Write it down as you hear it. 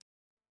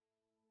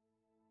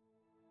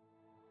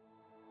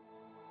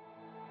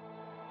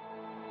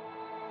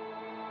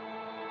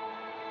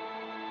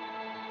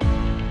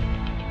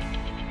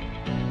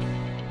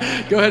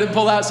Go ahead and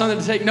pull out something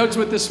to take notes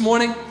with this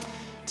morning.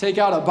 Take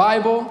out a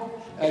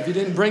Bible. If you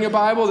didn't bring a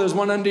Bible, there's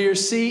one under your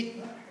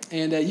seat.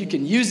 And you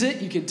can use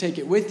it. You can take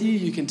it with you.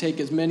 You can take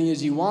as many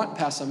as you want,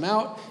 pass them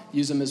out,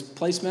 use them as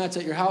placemats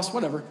at your house,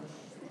 whatever.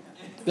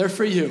 They're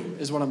for you,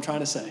 is what I'm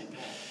trying to say.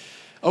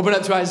 Open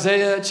up to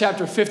Isaiah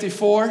chapter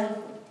 54.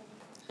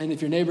 And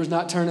if your neighbor's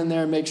not turning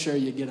there, make sure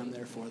you get them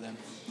there for them.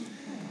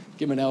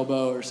 Give them an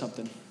elbow or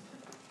something.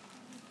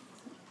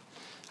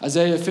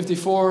 Isaiah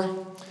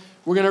 54.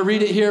 We're going to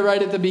read it here right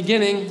at the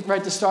beginning,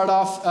 right to start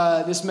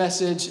off this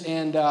message.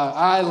 And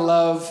I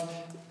love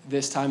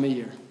this time of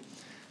year.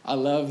 I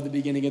love the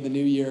beginning of the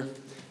new year.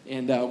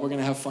 And we're going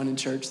to have fun in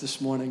church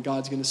this morning.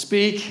 God's going to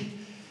speak.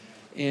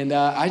 And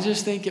I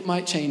just think it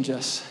might change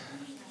us.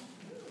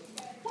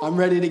 I'm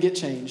ready to get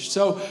changed.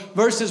 So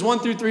verses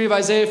 1 through 3 of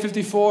Isaiah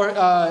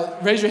 54.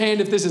 Raise your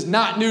hand if this is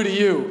not new to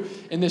you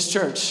in this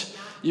church.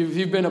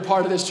 You've been a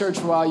part of this church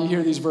for a while. You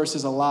hear these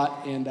verses a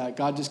lot, and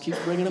God just keeps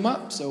bringing them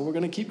up. So we're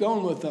going to keep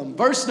going with them.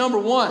 Verse number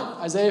 1,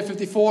 Isaiah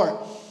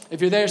 54.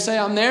 If you're there, say,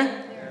 I'm there.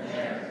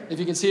 There. If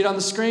you can see it on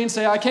the screen,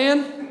 say, I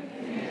can.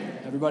 Amen.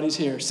 Everybody's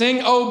here.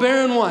 Sing, O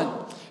barren one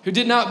who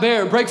did not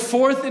bear. Break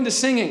forth into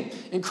singing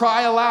and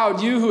cry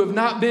aloud, you who have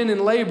not been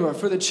in labor.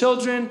 For the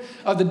children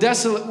of the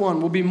desolate one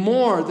will be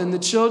more than the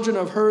children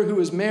of her who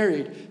is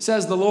married,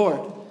 says the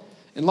Lord.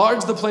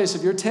 Enlarge the place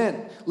of your tent.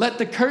 Let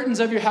the curtains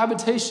of your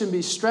habitation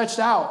be stretched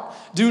out.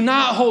 Do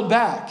not hold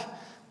back.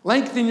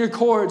 Lengthen your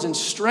cords and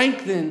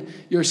strengthen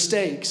your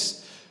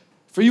stakes.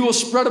 For you will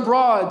spread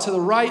abroad to the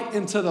right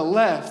and to the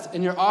left,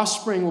 and your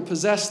offspring will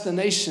possess the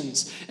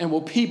nations and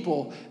will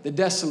people the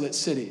desolate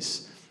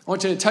cities. I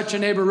want you to touch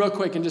your neighbor real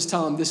quick and just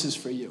tell him this is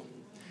for you.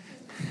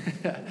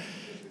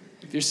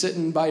 If you're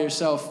sitting by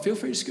yourself, feel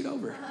free to scoot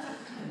over.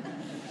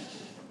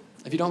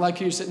 If you don't like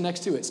who you're sitting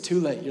next to, it's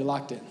too late. You're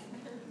locked in.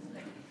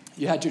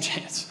 You had your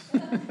chance.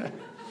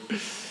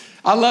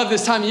 I love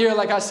this time of year.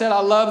 Like I said, I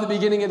love the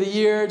beginning of the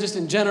year just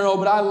in general,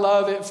 but I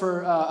love it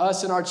for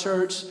us in our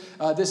church.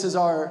 This is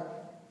our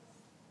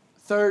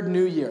third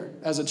new year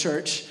as a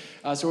church.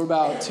 So we're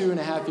about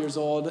 2.5 years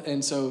old,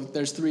 and so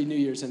there's 3 New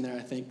Years in there,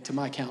 I think, to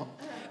my count.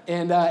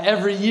 And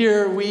every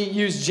year we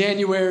use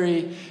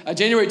January.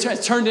 January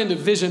has turned into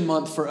Vision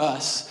Month for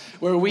us,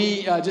 where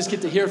we just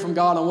get to hear from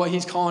God on what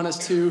he's calling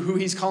us to, who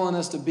he's calling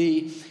us to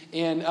be.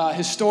 And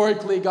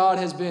historically, God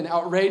has been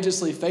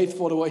outrageously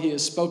faithful to what he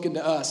has spoken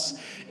to us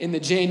in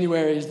the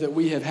Januaries that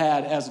we have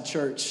had as a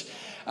church.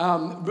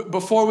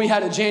 Before we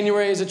had a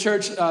January as a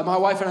church, my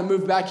wife and I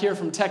moved back here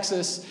from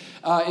Texas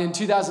in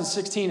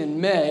 2016 in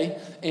May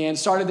and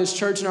started this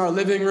church in our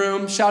living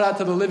room. Shout out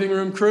to the living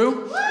room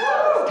crew.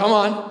 Come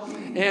on.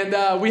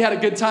 And we had a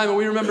good time, and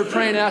we remember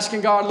praying,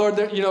 asking God, Lord,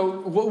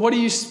 what are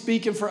you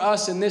speaking for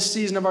us in this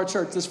season of our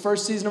church, this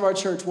first season of our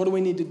church? What do we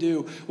need to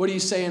do? What are you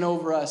saying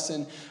over us?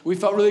 And we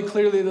felt really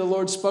clearly the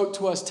Lord spoke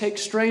to us, take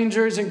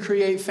strangers and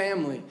create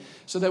family,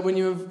 so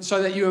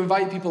that you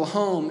invite people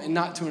home and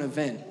not to an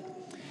event.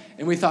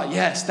 And we thought,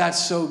 yes,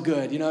 that's so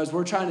good. As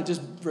we're trying to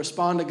just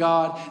respond to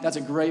God, that's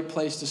a great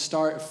place to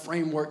start, a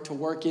framework to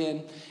work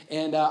in.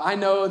 And I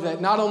know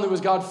that not only was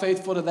God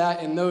faithful to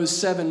that in those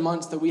 7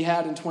 months that we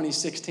had in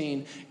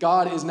 2016,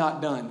 God is not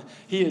done.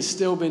 He has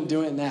still been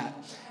doing that.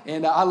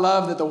 And I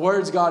love that the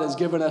words God has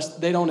given us,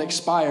 they don't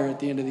expire at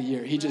the end of the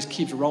year. He just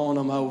keeps rolling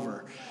them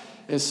over.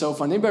 It's so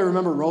fun. Anybody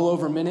remember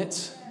rollover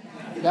minutes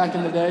back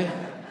in the day?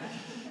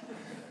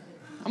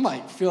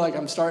 Feel like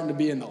I'm starting to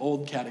be in the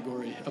old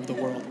category of the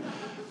world.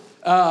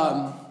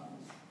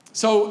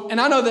 And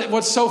I know that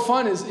what's so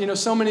fun is,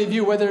 so many of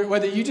you,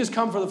 whether you just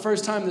come for the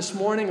first time this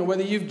morning or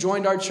whether you've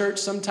joined our church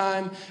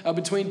sometime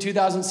between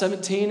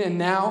 2017 and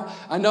now,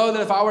 I know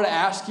that if I were to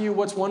ask you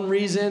what's one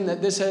reason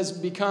that this has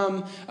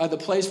become the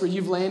place where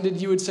you've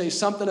landed, you would say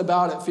something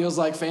about it feels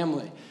like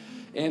family.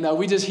 And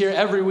we just hear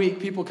every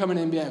week people coming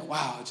in and being like,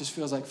 wow, it just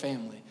feels like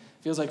family.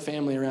 It feels like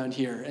family around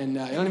here. And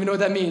I don't even know what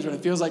that means, but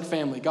it feels like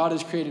family. God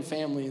has created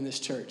family in this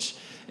church.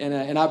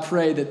 And I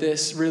pray that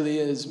this really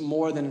is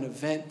more than an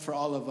event for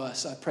all of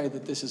us. I pray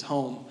that this is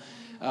home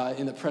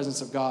in the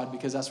presence of God,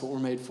 because that's what we're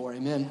made for.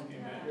 Amen.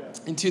 Amen.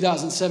 In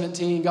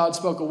 2017, God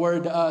spoke a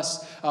word to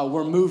us.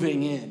 We're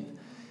moving in.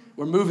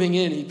 We're moving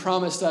in. He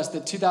promised us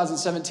that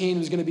 2017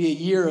 was going to be a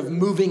year of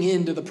moving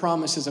into the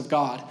promises of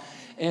God.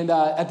 And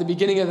at the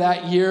beginning of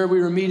that year,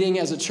 we were meeting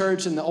as a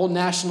church in the Old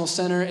National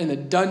Center in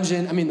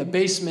the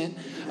basement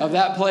of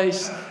that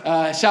place.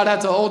 Shout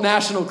out to Old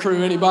National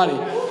crew, anybody?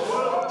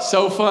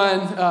 So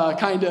fun,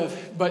 kind of,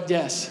 but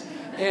yes.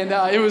 And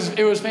it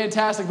was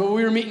fantastic. But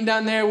we were meeting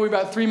down there. We were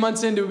about 3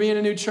 months into being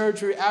a new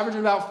church. We were averaging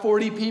about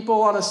 40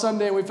 people on a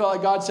Sunday. And we felt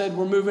like God said,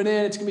 we're moving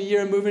in. It's going to be a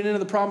year of moving into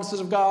the promises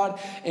of God.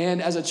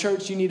 And as a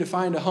church, you need to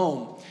find a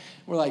home.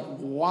 We're like,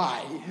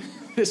 why?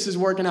 This is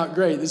working out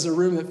great. This is a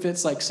room that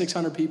fits like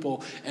 600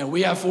 people. And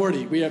we have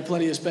 40. We have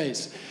plenty of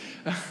space.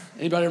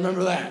 Anybody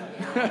remember that?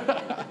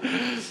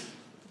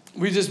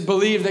 we just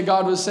believed that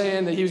God was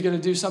saying that he was going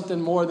to do something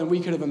more than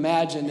we could have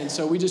imagined. And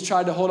so we just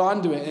tried to hold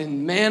on to it.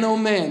 And man, oh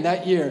man,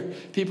 that year,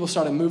 people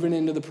started moving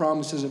into the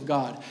promises of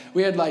God.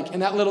 We had in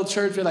that little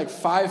church, we had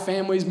 5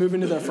 families moving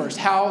to their first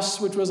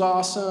house, which was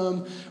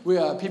awesome.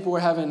 People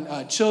were having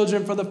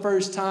children for the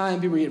first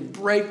time. People were getting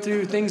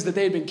breakthrough, things that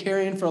they had been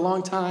carrying for a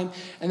long time.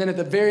 And then at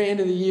the very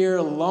end of the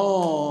year,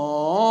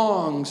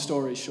 long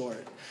story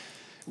short,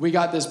 we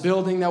got this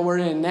building that we're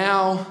in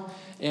now.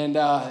 And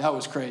that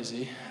was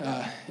crazy.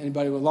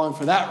 Anybody would long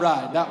for that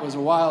ride? That was a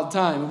wild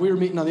time. We were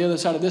meeting on the other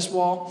side of this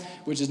wall,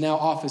 which is now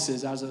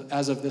offices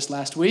as of this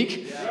last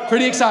week. Yeah.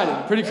 Pretty exciting,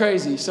 pretty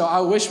crazy. So I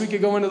wish we could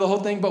go into the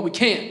whole thing, but we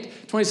can't.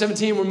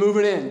 2017, we're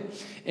moving in.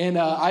 And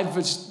I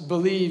just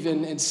believe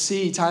and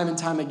see time and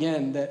time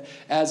again that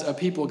as a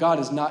people, God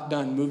is not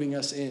done moving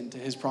us into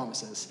his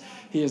promises.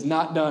 He is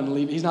not done.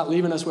 He's not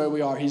leaving us where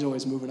we are. He's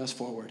always moving us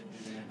forward.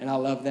 And I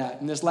love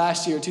that. And this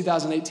last year,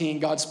 2018,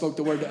 God spoke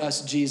the word to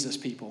us, Jesus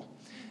people.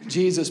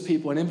 Jesus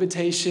people, an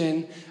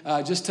invitation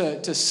just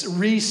to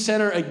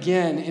recenter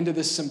again into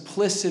the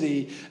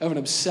simplicity of an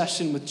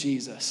obsession with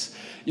Jesus.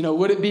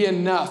 Would it be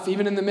enough,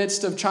 even in the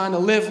midst of trying to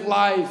live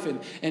life,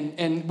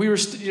 and you're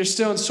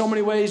still in so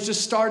many ways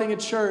just starting a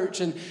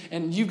church,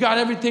 and you've got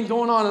everything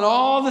going on, and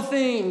all the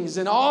things,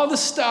 and all the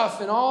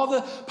stuff, and all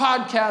the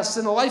podcasts,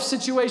 and the life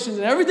situations,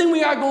 and everything we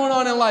got going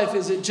on in life,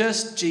 is it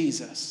just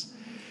Jesus?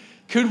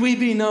 Could we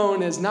be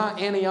known as not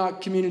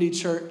Antioch Community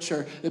Church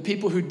or the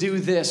people who do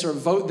this or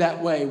vote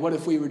that way? What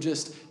if we were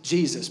just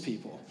Jesus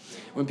people?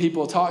 When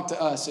people talked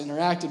to us,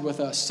 interacted with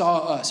us, saw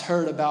us,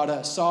 heard about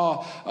us,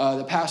 saw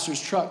the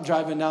pastor's truck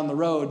driving down the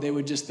road, they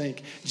would just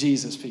think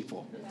Jesus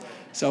people.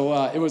 So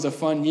it was a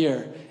fun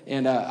year,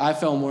 and I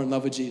fell more in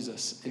love with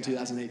Jesus in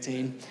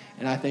 2018,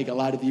 and I think a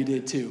lot of you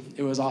did too.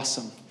 It was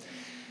awesome.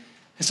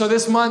 And so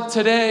this month,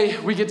 today,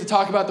 we get to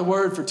talk about the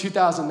word for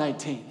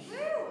 2019.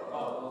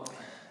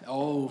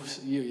 Oh,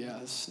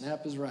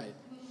 snap is right.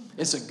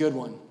 It's a good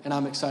one, and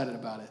I'm excited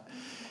about it.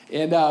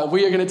 And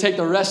we are going to take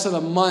the rest of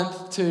the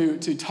month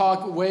to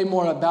talk way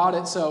more about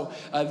it. So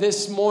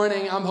this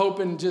morning, I'm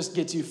hoping just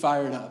gets you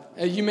fired up.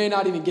 You may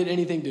not even get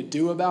anything to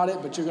do about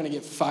it, but you're going to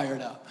get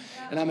fired up.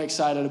 And I'm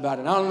excited about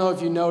it. I don't know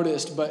if you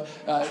noticed, but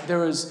there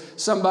was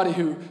somebody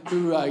who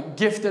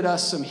gifted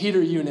us some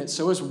heater units,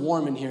 so it's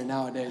warm in here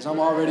nowadays. I'm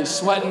already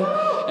sweating,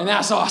 and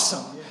that's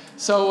awesome.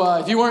 So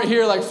if you weren't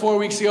here 4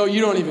 weeks ago,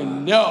 you don't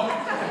even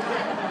know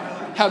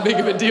how big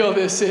of a deal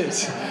this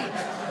is.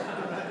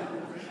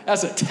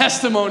 That's a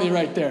testimony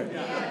right there.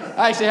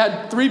 I actually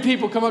had 3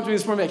 people come up to me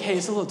this morning hey,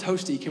 it's a little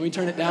toasty. Can we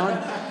turn it down?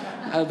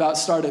 I about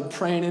started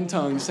praying in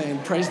tongues,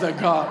 saying, praise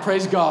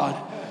God.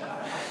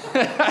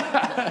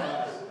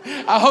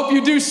 I hope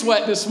you do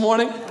sweat this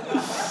morning.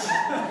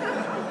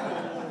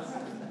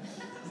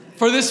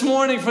 For this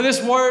morning, for this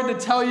word to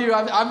tell you,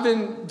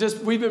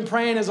 we've been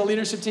praying as a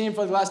leadership team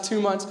for the last 2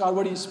 months. God,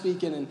 what are you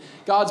speaking? And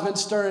God's been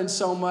stirring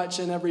so much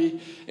in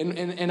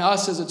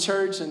us as a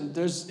church, and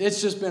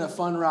it's just been a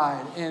fun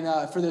ride.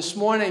 And for this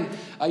morning,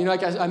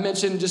 like I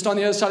mentioned, just on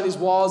the other side of these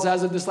walls,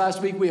 as of this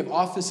last week, we have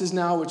offices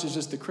now, which is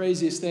just the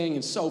craziest thing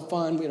and so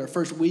fun. We had our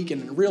first week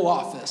in a real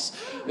office.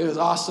 It was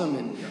awesome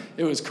and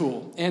it was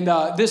cool. And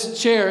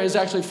this chair is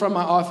actually from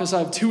my office. I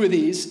have 2 of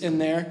these in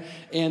there,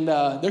 and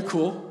they're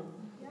cool.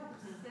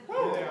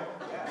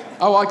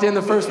 I walked in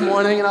the first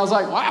morning and I was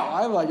like, wow,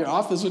 I have an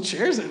office with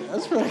chairs in it.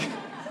 That's really,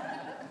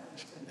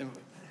 it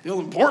feels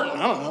important.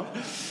 I don't know.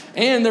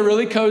 And they're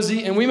really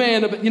cozy, and we may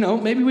end up,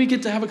 maybe we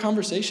get to have a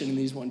conversation in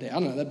these one day. I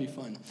don't know, that'd be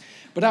fun.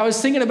 But I was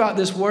thinking about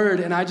this word,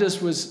 and I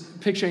just was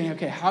picturing,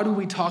 okay, how do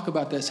we talk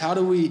about this? How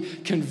do we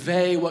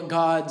convey what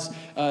God's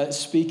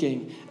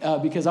speaking?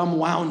 Because I'm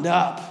wound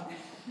up.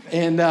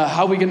 And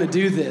how are we going to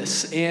do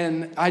this?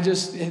 And I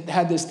just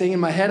had this thing in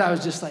my head. I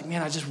was just like,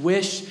 man, I just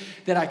wish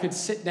that I could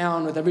sit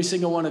down with every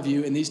single one of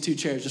you in these 2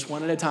 chairs, just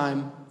one at a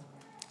time,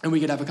 and we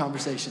could have a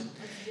conversation.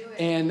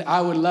 And I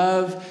would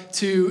love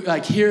to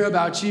hear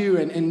about you.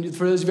 And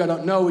for those of you I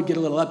don't know, we'd get a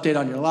little update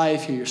on your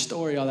life, hear your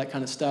story, all that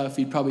kind of stuff.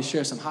 You'd probably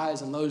share some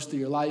highs and lows through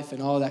your life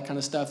and all that kind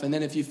of stuff. And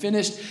then if you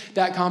finished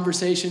that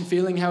conversation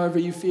feeling however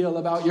you feel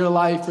about your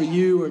life or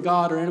you or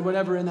God or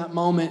whatever in that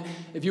moment,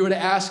 if you were to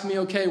ask me,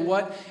 okay,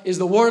 what is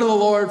the word of the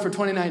Lord for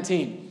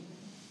 2019?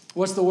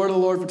 What's the word of the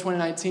Lord for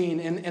 2019?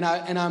 And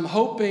I'm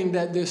hoping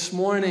that this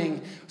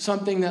morning,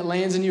 something that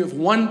lands in you, if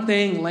one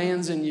thing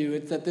lands in you,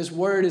 it's that this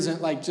word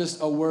isn't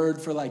just a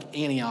word for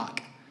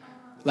Antioch,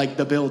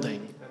 the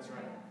building. That's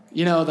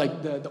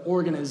right. The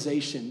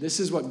organization. This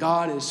is what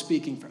God is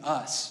speaking for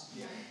us.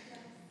 Yeah.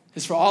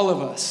 It's for all of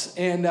us.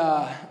 And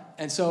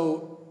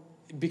so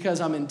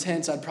because I'm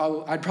intense, I'd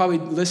probably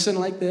listen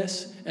like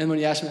this. And when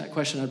you ask me that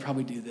question, I'd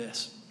probably do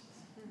this.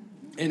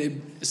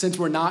 And since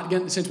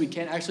we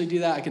can't actually do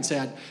that, I can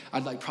say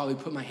I'd probably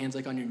put my hands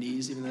on your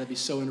knees, even though that'd be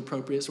so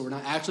inappropriate. So we're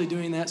not actually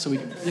doing that, so we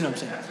can, you know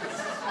what I'm saying.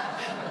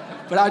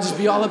 But I'd just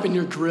be all up in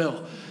your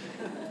grill.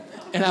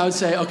 And I would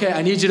say, okay,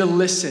 I need you to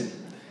listen.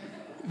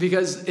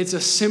 Because it's a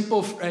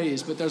simple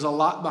phrase, but there's a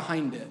lot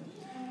behind it.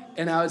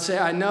 And I would say,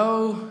 I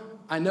know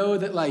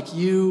that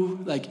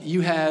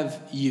you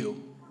have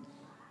you.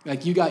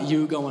 Like, you got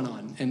you going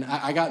on, and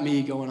I got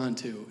me going on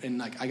too. And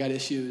like, I got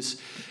issues,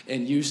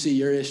 and you see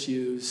your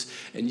issues,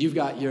 and you've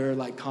got your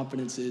like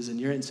confidences and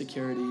your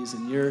insecurities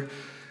and your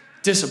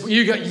discipline.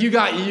 You got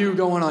you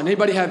going on.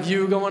 Anybody have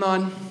you going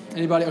on?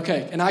 Anybody?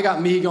 Okay. And I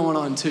got me going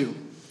on too.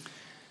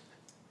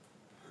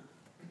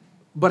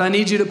 But I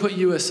need you to put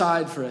you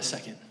aside for a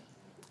second.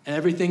 And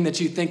everything that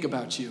you think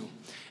about you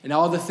and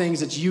all the things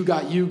that you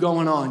got you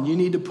going on, you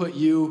need to put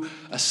you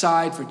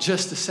aside for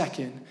just a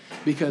second,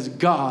 because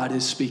God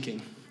is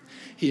speaking.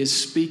 He is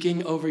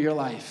speaking over your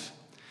life,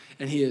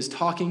 and he is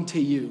talking to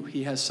you.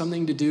 He has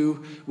something to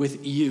do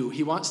with you.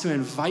 He wants to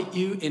invite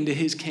you into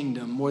his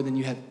kingdom more than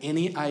you have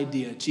any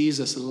idea.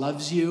 Jesus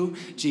loves you.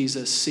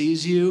 Jesus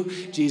sees you.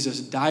 Jesus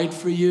died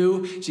for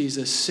you.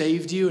 Jesus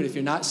saved you. And if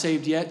you're not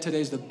saved yet,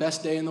 today's the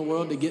best day in the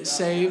world to get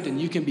saved,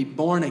 and you can be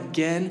born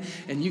again,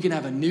 and you can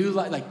have a new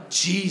life. Like,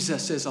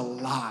 Jesus is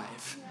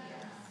alive.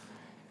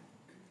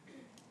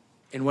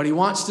 And what he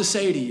wants to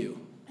say to you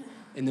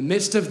in the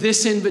midst of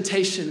this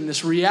invitation and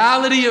this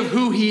reality of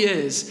who he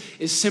is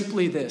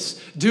simply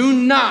this: do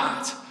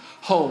not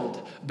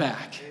hold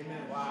back. Amen.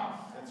 Wow.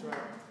 That's right.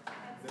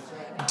 That's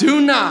right.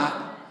 Do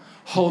not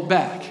hold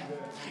back.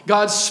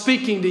 God's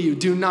speaking to you.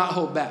 Do not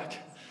hold back.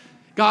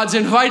 God's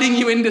inviting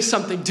you into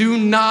something. Do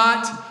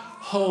not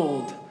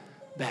hold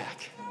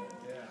back.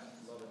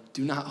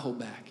 Do not hold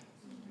back.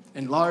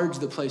 Enlarge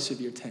the place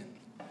of your tent.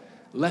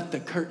 Let the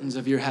curtains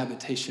of your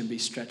habitation be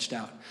stretched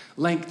out.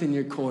 Lengthen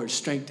your cords,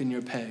 strengthen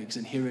your pegs.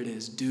 And here it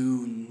is: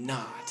 do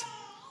not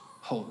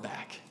hold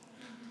back.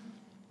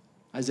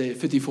 Isaiah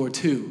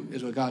 54:2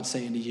 is what God's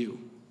saying to you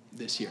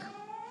this year.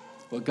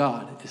 What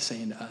God is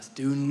saying to us: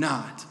 do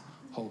not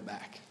hold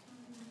back.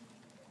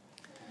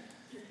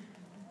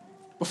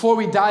 Before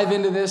we dive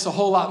into this a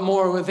whole lot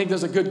more, I think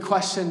there's a good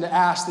question to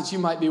ask that you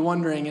might be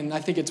wondering, and I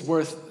think it's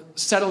worth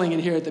settling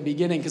in here at the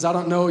beginning, because I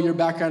don't know your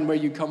background, where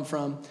you come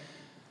from.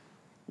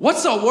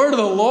 What's the word of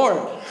the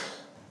Lord?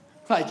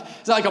 Like,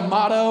 is that like a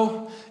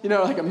motto,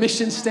 like a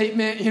mission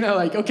statement,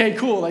 like, okay,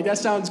 cool, like that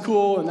sounds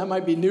cool, and that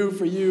might be new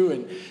for you,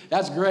 and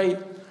that's great.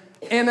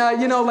 And,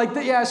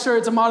 yeah, sure,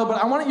 it's a motto, but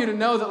I want you to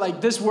know that,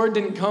 like, this word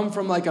didn't come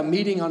from, like, a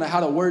meeting on how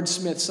to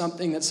wordsmith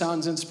something that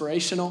sounds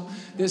inspirational.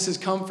 This has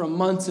come from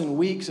months and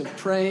weeks of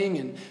praying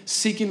and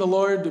seeking the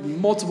Lord to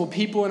multiple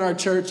people in our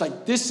church.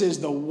 Like, this is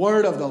the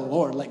word of the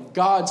Lord, like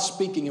God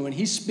speaking, and when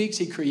he speaks,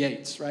 he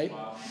creates, right?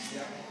 Wow.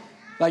 Yeah.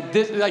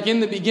 Like in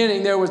the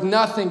beginning, there was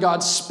nothing.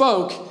 God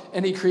spoke,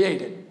 and he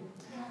created.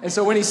 And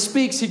so when he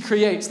speaks, he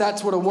creates.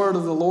 That's what a word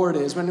of the Lord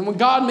is. When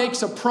God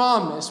makes a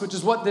promise, which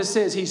is what this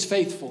is, he's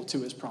faithful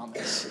to his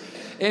promise.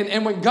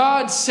 And when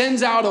God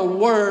sends out a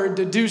word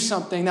to do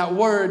something, that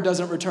word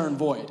doesn't return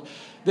void.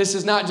 This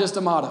is not just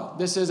a motto.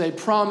 This is a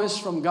promise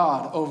from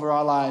God over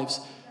our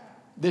lives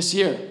this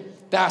year.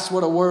 That's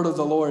what a word of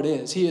the Lord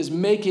is. He is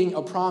making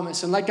a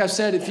promise. And like I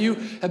said, if you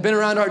have been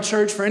around our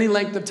church for any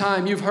length of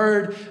time, you've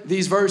heard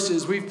these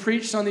verses. We've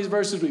preached on these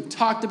verses. We've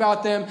talked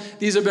about them.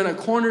 These have been a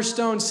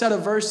cornerstone set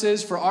of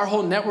verses for our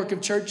whole network of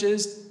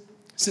churches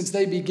since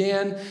they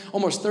began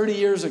almost 30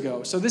 years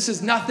ago. So this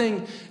is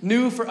nothing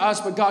new for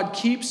us, but God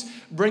keeps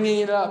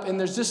bringing it up. And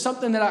there's just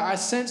something that I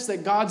sense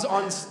that God's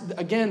on,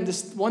 again,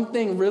 this one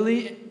thing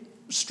really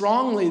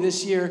strongly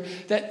this year,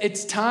 that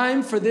it's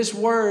time for this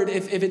word,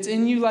 if it's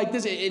in you like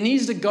this, it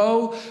needs to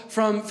go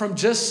from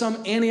just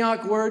some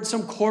Antioch word,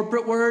 some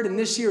corporate word, and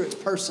this year it's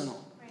personal.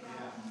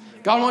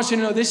 God wants you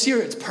to know this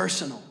year it's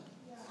personal.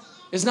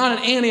 It's not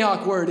an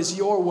Antioch word, it's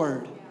your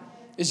word.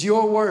 It's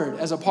your word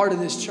as a part of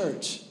this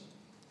church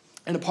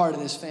and a part of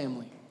this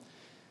family.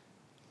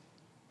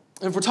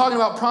 And if we're talking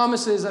about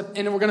promises,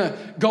 and we're going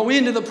to go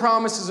into the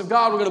promises of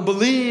God, we're going to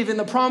believe in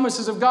the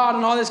promises of God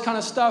and all this kind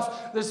of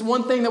stuff, there's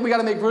one thing that we got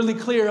to make really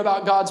clear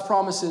about God's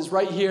promises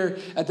right here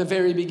at the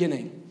very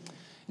beginning.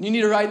 And you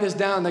need to write this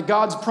down, that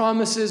God's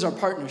promises are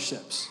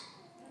partnerships.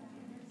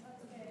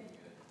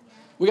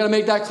 We got to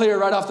make that clear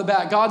right off the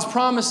bat. God's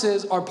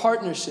promises are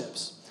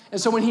partnerships. And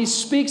so when he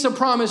speaks a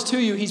promise to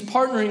you, he's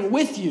partnering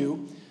with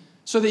you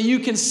so that you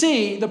can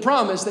see the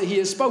promise that he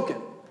has spoken.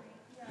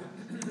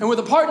 And with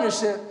a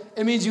partnership,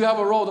 it means you have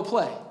a role to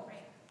play.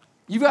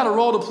 You've got a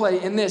role to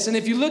play in this. And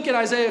if you look at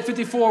Isaiah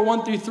 54,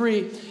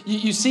 1-3,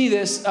 you see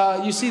this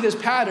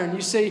pattern.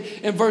 You see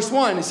in verse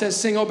 1, it says,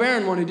 "Sing, O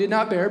barren one who did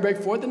not bear,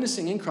 break forth into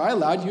singing, cry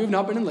aloud, you have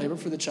not been in labor,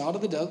 for the child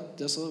of the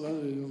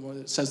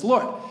desolate, says the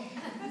Lord."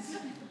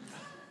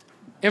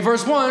 In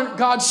verse 1,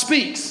 God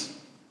speaks.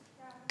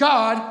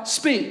 God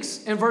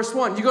speaks in verse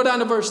 1. You go down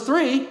to verse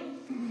 3,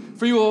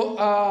 For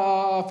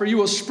you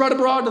will spread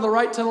abroad to the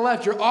right, to the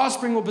left. Your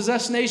offspring will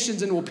possess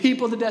nations and will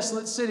people the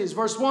desolate cities.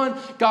 Verse 1,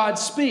 God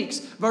speaks.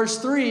 Verse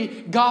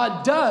 3,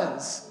 God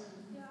does.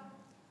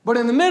 But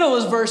in the middle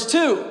is verse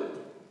 2,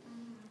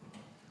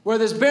 where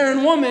this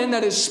barren woman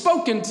that is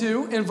spoken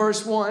to in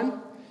verse 1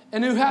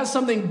 and who has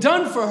something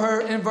done for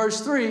her in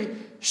verse 3,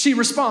 she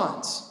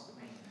responds.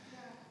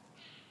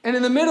 And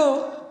in the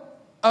middle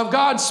of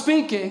God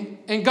speaking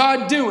and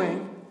God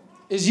doing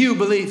is you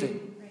believing.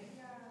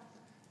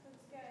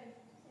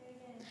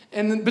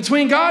 And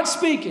between God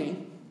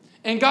speaking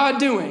and God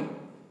doing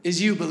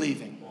is you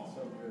believing.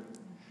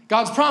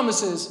 God's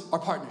promises are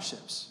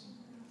partnerships.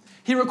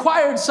 He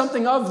required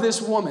something of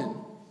this woman.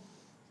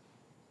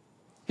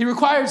 He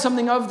required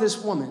something of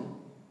this woman.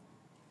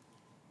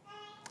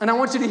 And I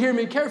want you to hear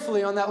me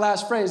carefully on that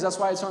last phrase. That's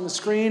why it's on the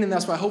screen, and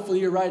that's why hopefully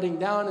you're writing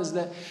down, is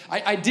that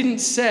I didn't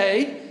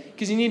say,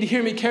 because you need to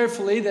hear me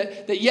carefully,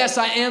 that yes,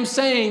 I am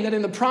saying that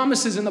in the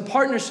promises and the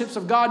partnerships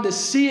of God to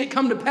see it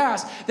come to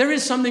pass, there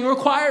is something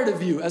required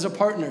of you as a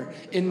partner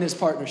in this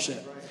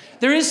partnership.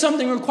 There is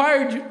something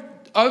required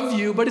of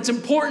you, but it's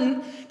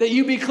important that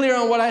you be clear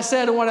on what I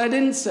said and what I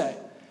didn't say.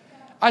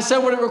 I said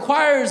what it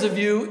requires of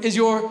you is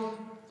your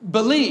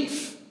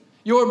belief,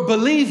 your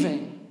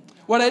believing.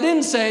 What I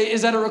didn't say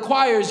is that it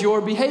requires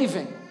your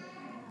behaving.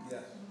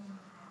 Yes.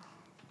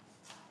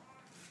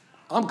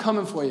 I'm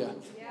coming for you.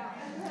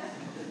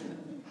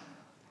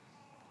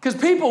 Because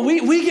people,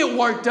 we get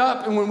worked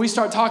up and when we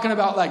start talking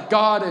about like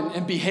God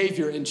and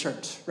behavior in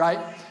church, right?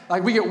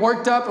 Like we get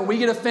worked up and we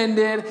get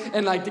offended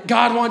and like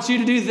God wants you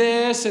to do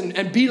this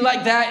and be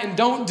like that and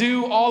don't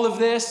do all of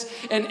this.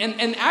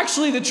 And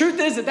actually the truth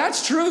is that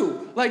that's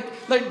true.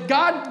 Like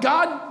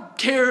God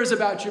cares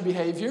about your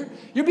behavior.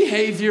 Your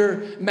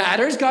behavior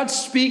matters. God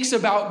speaks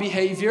about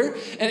behavior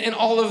and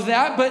all of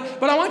that.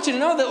 But I want you to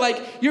know that like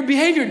your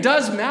behavior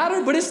does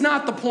matter, but it's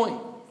not the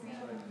point.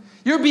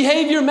 Your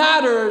behavior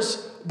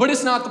matters, but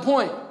it's not the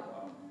point.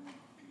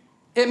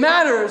 It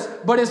matters,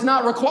 but it's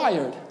not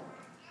required.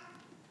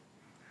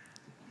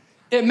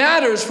 It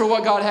matters for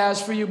what God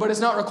has for you, but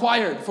it's not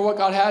required for what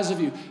God has of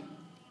you.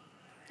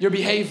 You're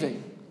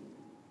behaving.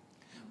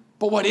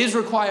 But what is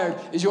required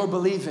is your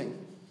believing.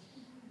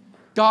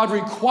 God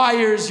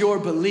requires your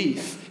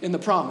belief in the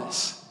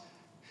promise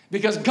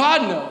because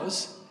God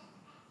knows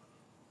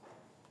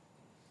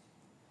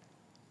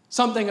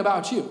something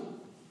about you,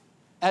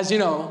 as you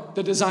know,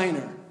 the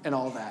designer and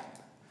all that.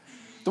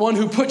 The one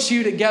who puts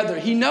you together.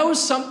 He knows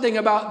something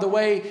about the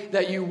way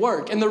that you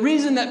work. And the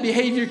reason that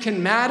behavior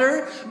can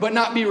matter but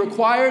not be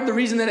required, the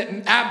reason that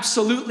it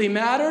absolutely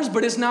matters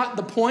but it's not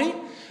the point,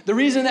 the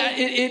reason that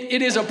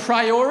it is a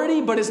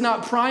priority but it's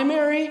not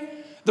primary,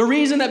 the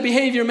reason that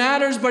behavior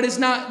matters but it's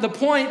not the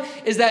point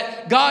is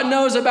that God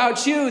knows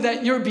about you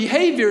that your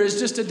behavior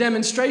is just a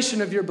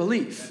demonstration of your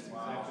belief.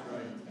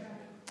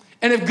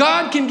 And if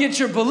God can get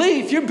your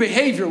belief, your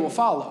behavior will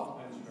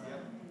follow.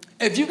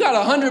 If you've got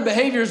 100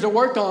 behaviors to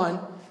work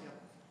on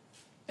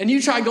and you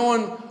try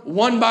going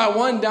one by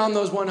one down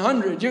those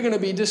 100, you're going to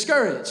be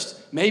discouraged.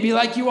 Maybe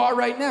like you are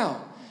right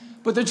now.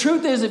 But the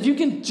truth is, if you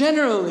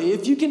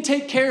can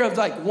take care of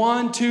like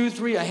 1, 2,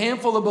 3, a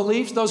handful of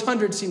beliefs, those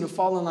 100 seem to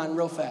fall in line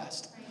real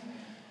fast.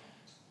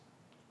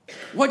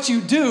 What you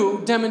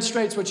do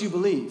demonstrates what you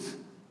believe.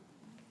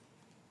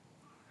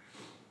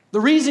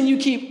 The reason you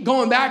keep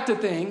going back to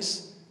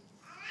things,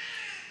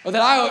 or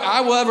that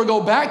I will ever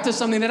go back to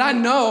something that I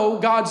know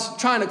God's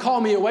trying to call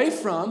me away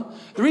from,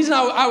 the reason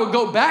I would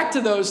go back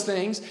to those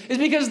things is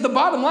because the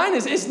bottom line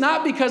is it's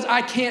not because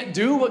I can't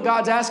do what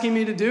God's asking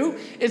me to do.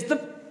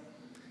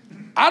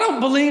 I don't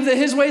believe that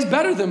his way is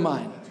better than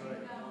mine.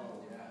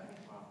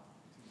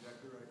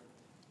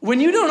 When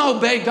you don't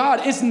obey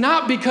God, it's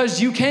not because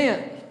you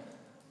can.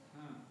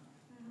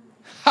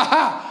 Ha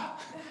ha.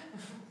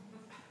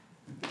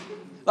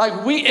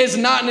 It's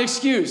not an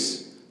excuse.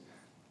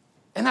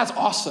 And that's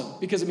awesome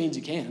because it means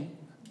you can.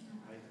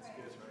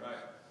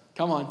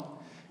 Come on.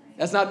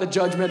 That's not the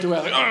judgmental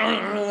way.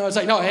 It's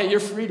like, no, hey, you're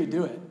free to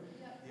do it.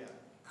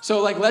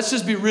 So let's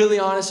just be really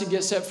honest and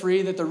get set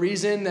free that the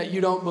reason that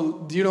you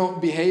don't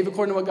behave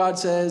according to what God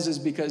says is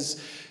because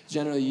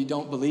generally you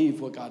don't believe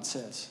what God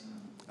says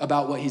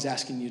about what he's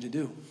asking you to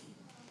do.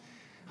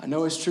 I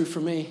know it's true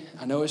for me.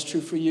 I know it's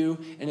true for you.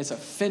 And it's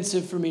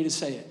offensive for me to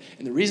say it.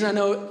 And the reason I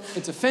know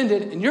it's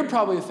offended, and you're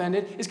probably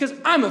offended, is because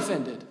I'm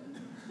offended.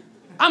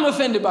 I'm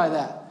offended by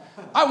that.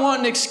 I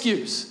want an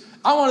excuse.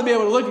 I want to be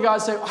able to look at God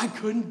and say, I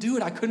couldn't do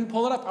it. I couldn't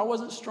pull it up. I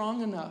wasn't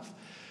strong enough.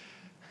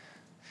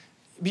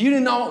 But you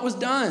didn't know what was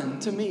done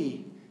to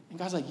me. And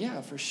God's like,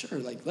 yeah, for sure.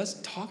 Let's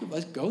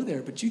go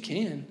there, but you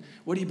can.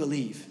 What do you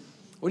believe?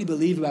 What do you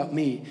believe about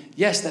me?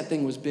 Yes, that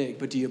thing was big,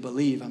 but do you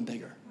believe I'm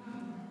bigger?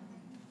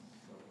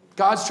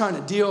 God's trying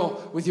to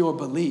deal with your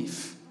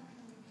belief.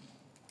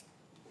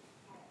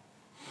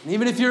 And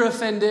even if you're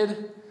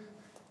offended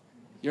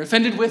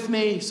with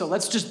me, so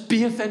let's just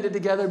be offended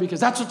together because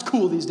that's what's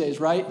cool these days,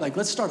 right?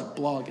 Let's start a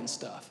blog and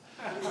stuff.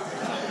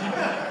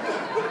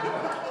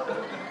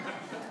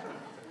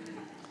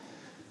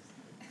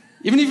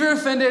 Even if you're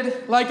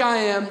offended like I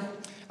am,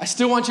 I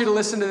still want you to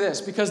listen to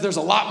this because there's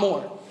a lot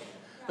more.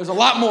 There's a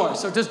lot more.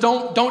 So just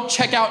don't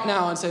check out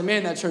now and say,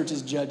 man, that church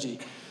is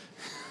judgy.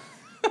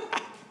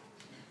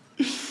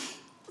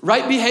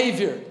 Right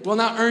behavior will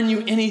not earn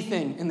you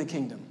anything in the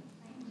kingdom.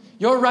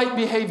 Your right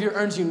behavior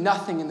earns you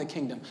nothing in the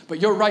kingdom, but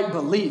your right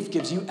belief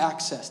gives you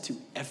access to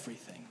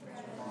everything.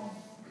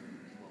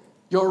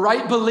 Your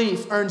right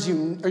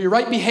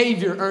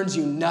behavior earns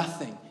you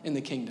nothing in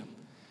the kingdom.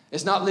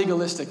 It's not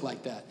legalistic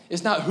like that.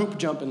 It's not hoop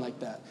jumping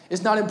like that.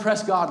 It's not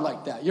impress God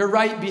like that. Your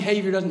right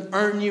behavior doesn't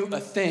earn you a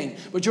thing,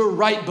 but your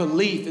right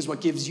belief is what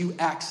gives you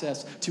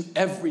access to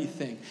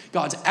everything.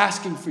 God's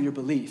asking for your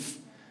belief.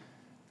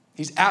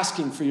 He's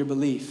asking for your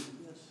belief.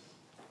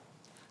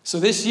 So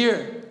this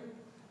year,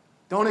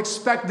 don't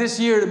expect this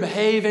year to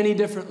behave any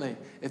differently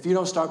if you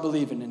don't start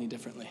believing any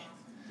differently.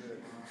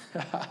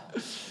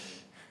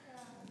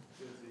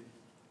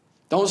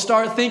 Don't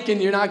start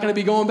thinking you're not going to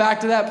be going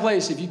back to that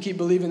place if you keep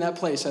believing that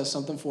place has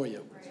something for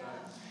you.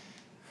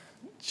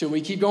 Should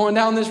we keep going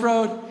down this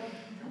road?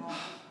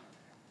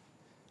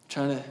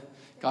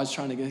 God's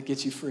trying to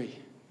get you free.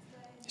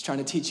 He's trying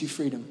to teach you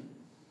freedom.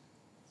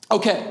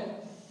 Okay,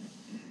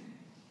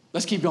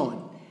 let's keep going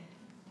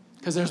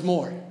because there's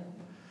more.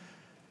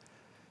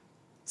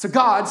 So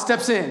God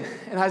steps in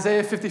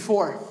Isaiah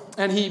 54,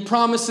 and he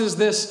promises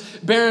this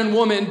barren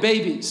woman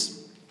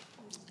babies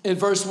in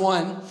verse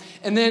 1.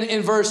 And then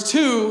in verse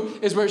 2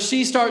 is where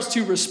she starts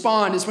to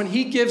respond. It's when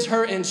he gives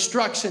her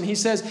instruction. He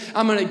says,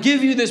 I'm going to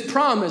give you this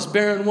promise,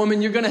 barren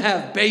woman. You're going to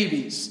have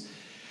babies.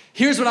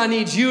 Here's what I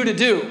need you to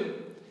do.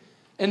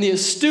 And the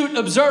astute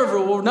observer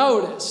will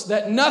notice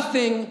that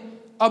nothing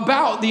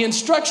about the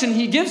instruction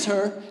he gives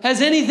her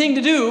has anything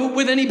to do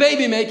with any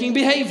baby-making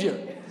behavior.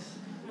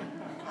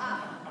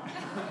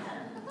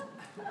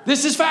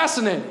 This is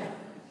fascinating.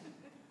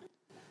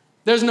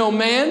 There's no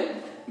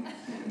man.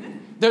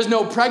 There's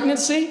no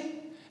pregnancy.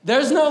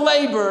 There's no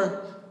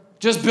labor.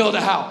 Just build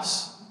a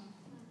house.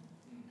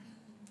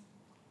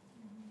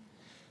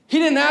 He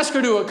didn't ask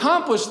her to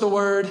accomplish the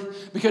word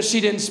because she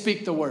didn't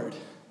speak the word.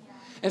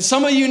 And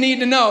some of you need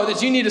to know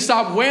that you need to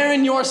stop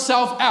wearing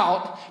yourself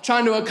out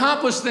trying to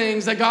accomplish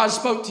things that God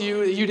spoke to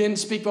you that you didn't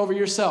speak over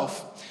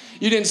yourself.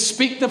 You didn't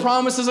speak the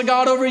promises of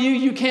God over you.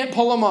 You can't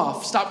pull them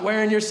off. Stop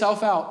wearing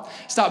yourself out.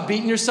 Stop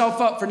beating yourself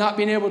up for not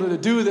being able to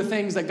do the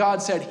things that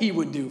God said he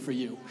would do for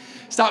you.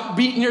 Stop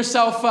beating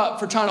yourself up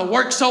for trying to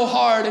work so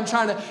hard and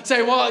trying to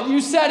say, well,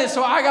 you said it,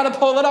 so I got to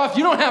pull it off.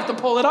 You don't have to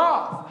pull it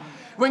off.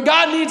 When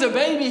God needs a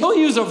baby, he'll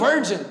use a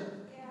virgin.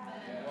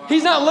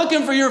 He's not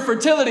looking for your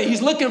fertility.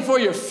 He's looking for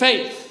your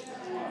faith.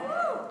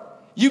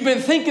 You've been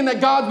thinking that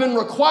God's been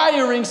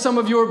requiring some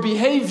of your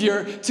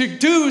behavior to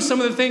do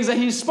some of the things that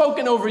he's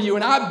spoken over you.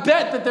 And I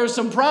bet that there's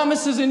some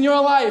promises in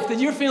your life that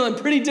you're feeling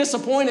pretty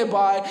disappointed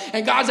by,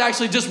 and God's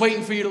actually just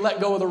waiting for you to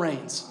let go of the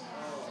reins.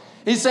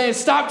 He's saying,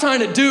 stop trying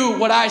to do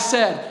what I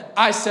said.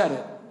 I said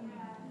it.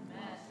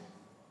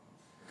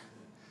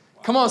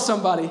 Come on,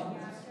 somebody.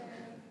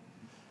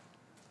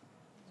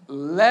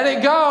 Let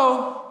it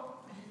go.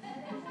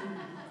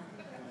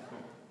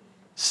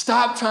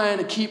 Stop trying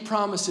to keep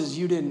promises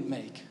you didn't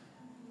make.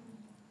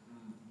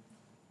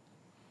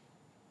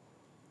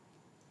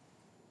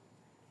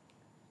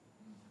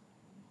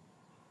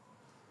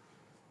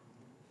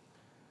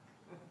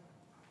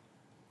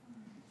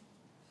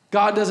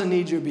 God doesn't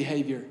need your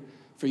behavior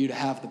for you to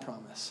have the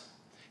promise.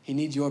 He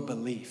needs your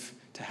belief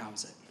to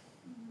house it.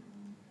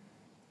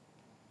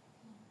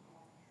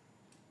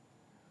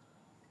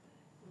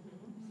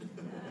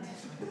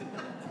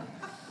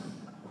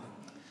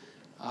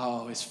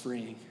 Oh, it's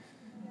freeing.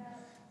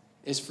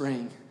 It's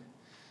freeing.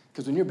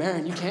 Because when you're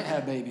barren, you can't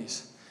have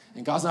babies.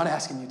 And God's not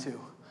asking you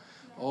to.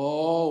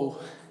 Oh,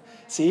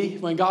 see,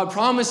 when God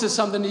promises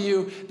something to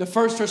you, the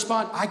first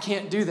response, I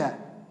can't do that.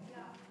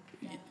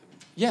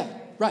 Yeah,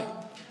 right.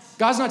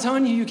 God's not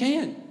telling you you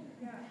can.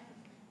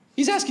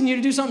 He's asking you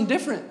to do something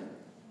different.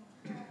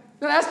 He's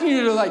not asking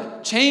you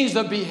to change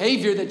the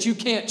behavior that you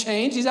can't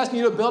change. He's asking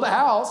you to build a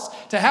house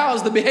to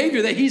house the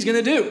behavior that he's going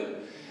to do.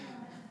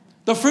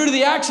 The fruit of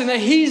the action that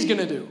he's going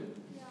to do.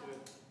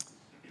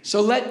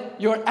 So let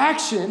your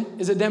action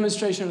is a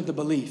demonstration of the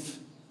belief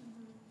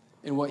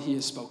in what he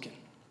has spoken.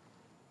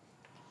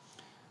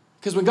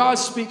 Because when God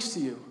speaks to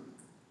you,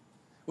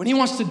 when he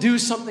wants to do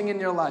something in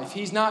your life,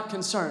 he's not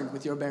concerned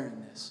with your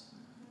barrenness.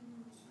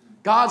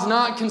 God's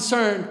not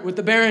concerned with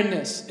the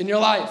barrenness in your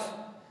life.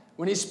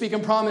 When he's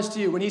speaking promise to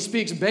you, when he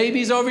speaks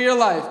babies over your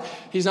life,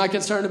 he's not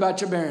concerned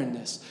about your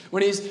barrenness.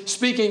 When he's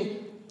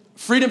speaking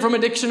freedom from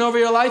addiction over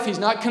your life, he's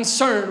not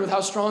concerned with how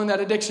strong that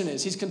addiction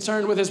is. He's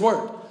concerned with his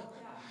word.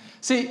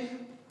 See,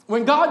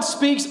 when God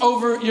speaks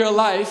over your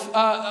life,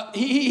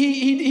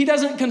 he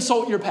doesn't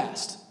consult your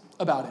past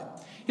about it.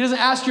 He doesn't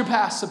ask your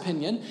past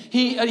opinion.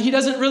 He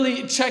doesn't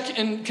really check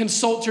and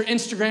consult your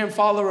Instagram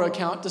follower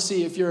account to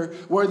see if you're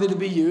worthy to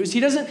be used. He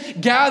doesn't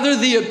gather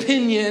the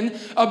opinion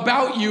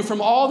about you from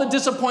all the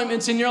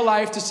disappointments in your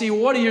life to see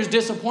what do your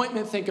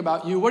disappointment think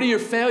about you? What do your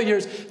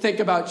failures think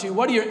about you?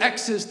 What do your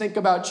exes think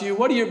about you?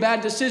 What do your bad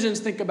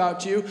decisions think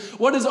about you?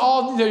 What does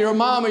all your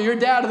mom or your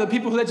dad or the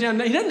people who let you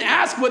know? He doesn't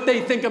ask what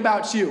they think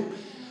about you.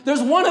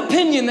 There's one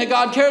opinion that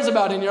God cares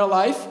about in your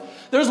life.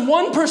 There's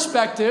one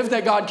perspective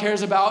that God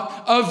cares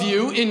about of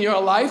you in your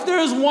life. There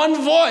is one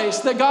voice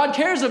that God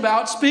cares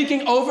about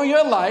speaking over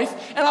your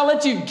life. And I'll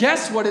let you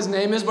guess what his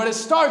name is, but it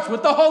starts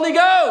with the Holy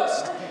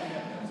Ghost.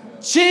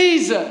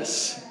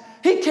 Jesus.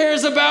 He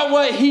cares about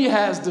what he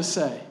has to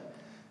say.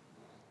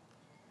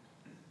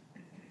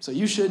 So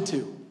you should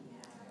too.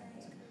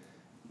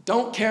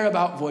 Don't care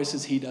about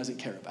voices he doesn't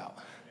care about.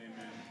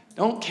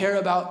 Don't care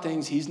about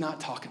things he's not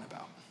talking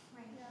about.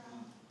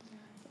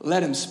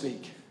 Let him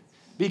speak.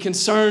 Be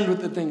concerned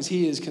with the things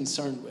he is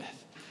concerned with.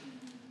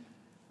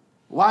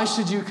 Why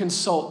should you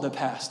consult the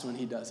past when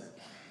he doesn't?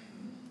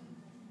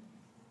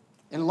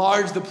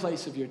 Enlarge the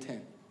place of your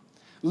tent.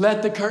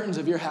 Let the curtains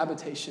of your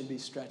habitation be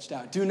stretched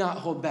out. Do not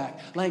hold back.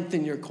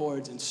 Lengthen your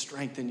cords and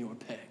strengthen your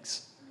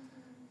pegs.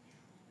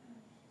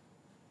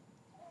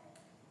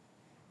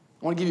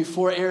 I want to give you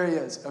 4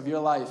 areas of your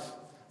life,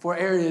 4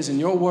 areas in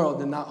your world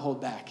to not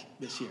hold back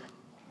this year.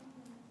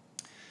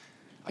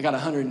 I got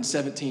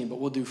 117, but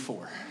we'll do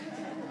 4.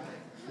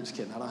 I'm just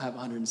kidding. I don't have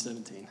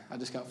 117. I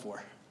just got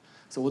 4.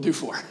 So we'll do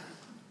 4.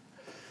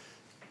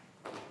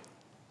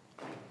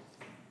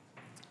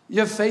 You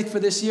have faith for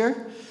this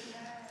year?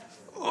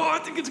 Oh, I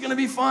think it's going to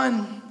be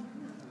fun.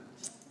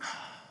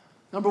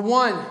 Number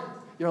 1,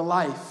 your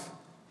life.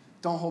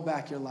 Don't hold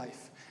back your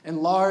life.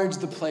 Enlarge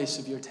the place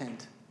of your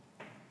tent.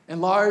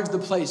 Enlarge the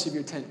place of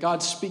your tent.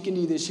 God's speaking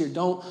to you this year.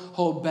 Don't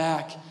hold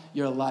back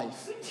your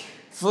life.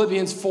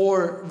 Philippians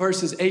 4,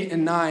 verses 8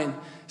 and 9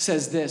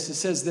 says this. It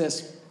says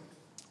this.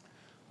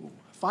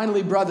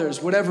 Finally,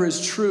 brothers, whatever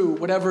is true,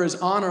 whatever is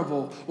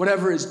honorable,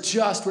 whatever is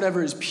just,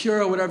 whatever is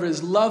pure, whatever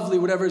is lovely,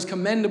 whatever is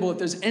commendable, if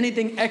there's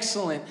anything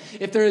excellent,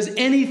 if there is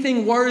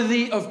anything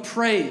worthy of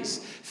praise,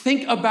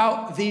 think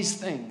about these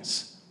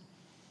things.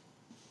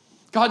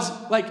 God's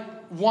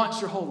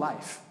wants your whole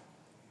life.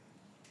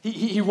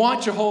 He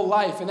wants your whole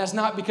life, and that's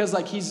not because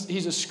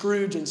he's a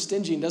Scrooge and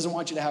stingy and doesn't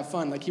want you to have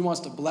fun. He wants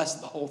to bless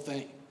the whole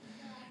thing.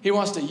 He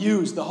wants to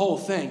use the whole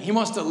thing. He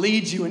wants to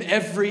lead you in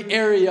every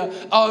area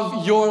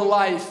of your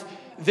life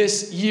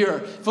this year.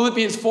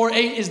 Philippians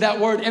 4:8 is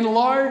that word.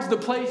 Enlarge the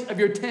place of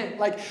your tent.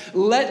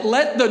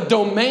 Let the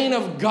domain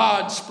of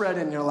God spread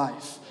in your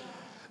life.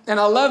 And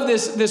I love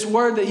this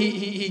word that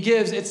he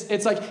gives.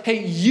 It's like,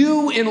 hey,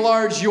 you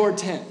enlarge your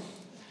tent.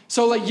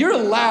 So you're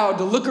allowed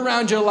to look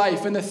around your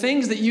life and the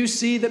things that you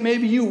see that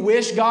maybe you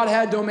wish God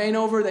had domain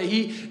over, that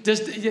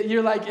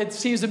you're like, it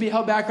seems to be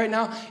held back right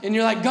now. And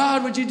you're like,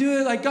 God, would you do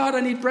it? God, I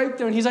need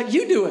breakthrough. And he's like,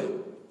 you do it.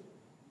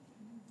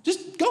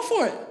 Just go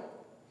for it.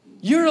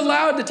 You're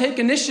allowed to take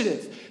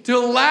initiative,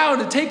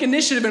 to take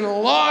initiative and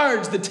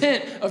enlarge the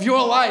tent of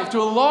your life,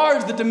 to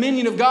enlarge the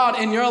dominion of God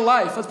in your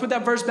life. Let's put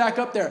that verse back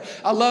up there.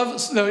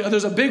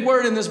 There's a big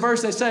word in this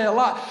verse. They say a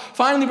lot.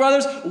 Finally,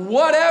 brothers,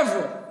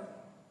 whatever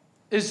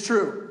is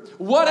true,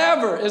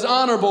 whatever is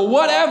honorable,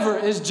 whatever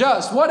is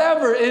just,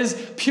 whatever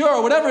is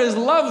pure, whatever is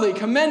lovely,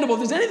 commendable, if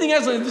there's anything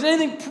excellent, if there's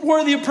anything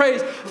worthy of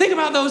praise, think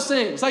about those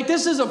things.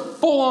 This is a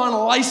full-on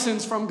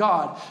license from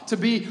God to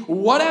be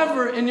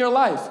whatever in your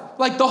life.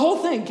 The whole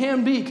thing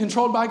can be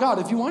controlled by God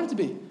if you want it to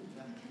be.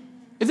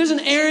 If there's an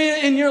area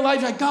in your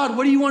life, God,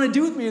 what do you want to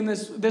do with me in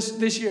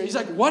this year? He's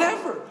like,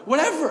 whatever.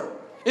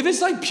 If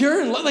it's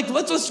pure and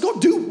let's go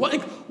do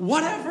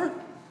whatever.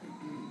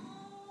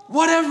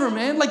 Whatever,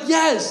 man.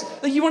 Yes.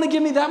 You want to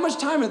give me that much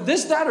time at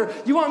this, that, or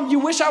you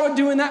wish I would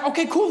do in that?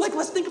 Okay, cool.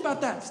 Let's think about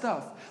that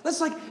stuff.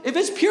 If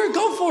it's pure,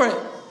 go for it.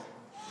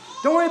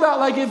 Don't worry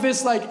about if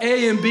it's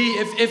A and B.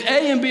 If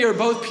A and B are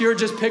both pure,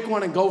 just pick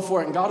one and go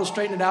for it. And God will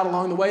straighten it out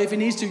along the way if he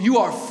needs to. You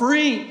are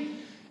free.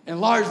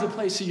 Enlarge the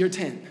place of your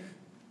tent.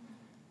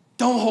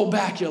 Don't hold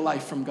back your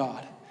life from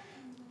God.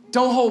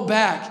 Don't hold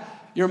back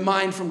your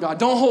mind from God.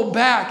 Don't hold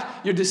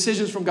back your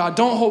decisions from God.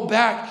 Don't hold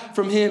back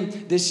from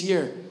him this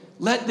year.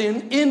 Let the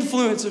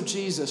influence of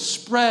Jesus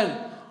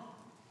spread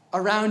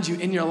around you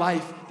in your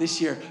life this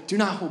year. Do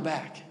not hold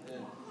back.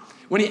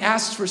 When he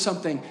asks for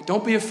something,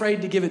 don't be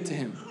afraid to give it to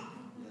him.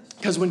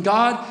 Because when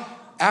God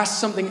asks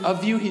something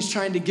of you, he's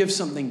trying to give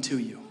something to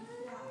you.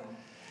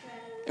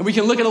 And we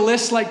can look at a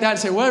list like that and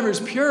say, whatever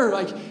is pure.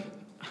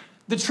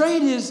 The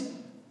trade is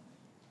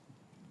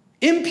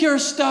impure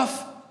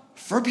stuff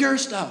for pure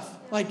stuff.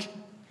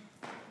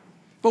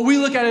 But we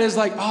look at it as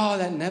oh,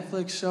 that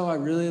Netflix show I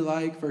really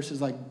like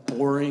versus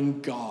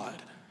boring God.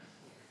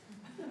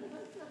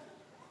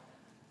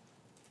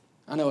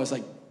 I know it's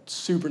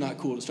super not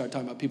cool to start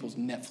talking about people's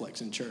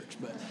Netflix in church,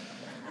 but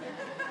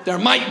there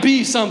might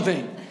be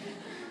something.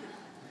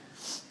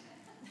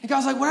 And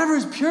God's whatever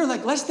is pure,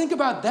 let's think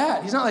about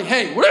that. He's not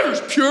hey, whatever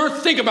is pure,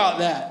 think about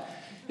that.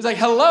 He's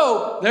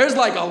hello, there's a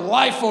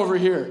life over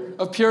here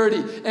of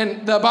purity.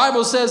 And the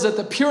Bible says that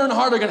the pure in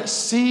heart are going to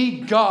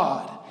see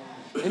God.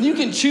 And you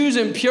can choose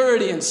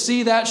impurity and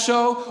see that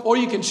show, or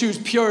you can choose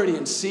purity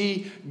and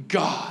see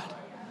God.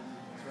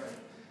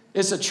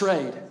 It's a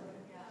trade.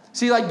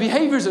 See,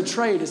 behavior is a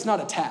trade. It's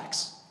not a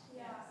tax.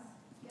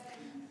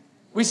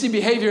 We see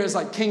behavior as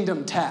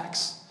kingdom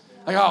tax.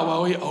 Oh,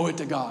 well, we owe it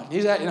to God.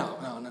 He's no.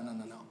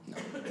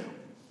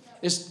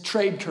 It's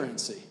trade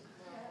currency.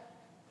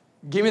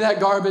 Give me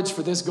that garbage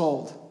for this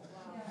gold.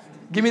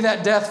 Give me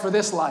that death for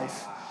this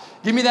life.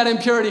 Give me that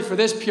impurity for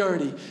this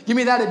purity. Give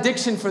me that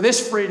addiction for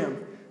this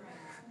freedom.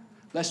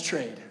 Let's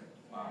trade.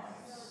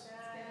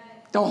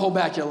 Don't hold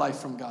back your life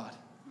from God.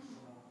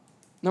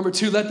 Number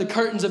 2, let the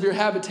curtains of your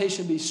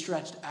habitation be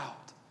stretched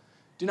out.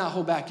 Do not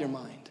hold back your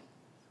mind.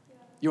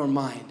 Your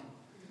mind.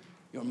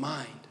 Your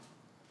mind.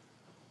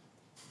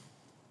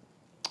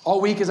 All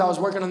week as I was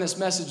working on this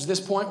message, this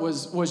point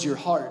was your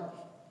heart.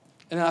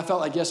 And then I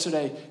felt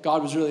yesterday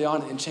God was really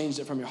on it and changed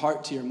it from your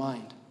heart to your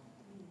mind.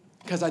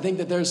 Because I think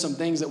that there's some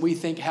things that we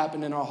think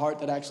happen in our heart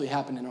that actually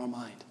happen in our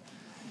mind.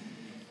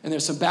 And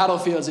there's some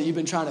battlefields that you've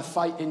been trying to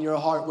fight in your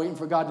heart, waiting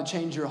for God to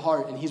change your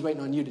heart, and he's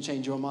waiting on you to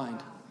change your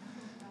mind.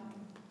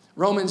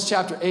 Romans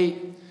chapter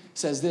 8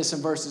 says this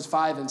in verses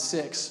 5 and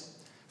 6.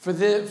 For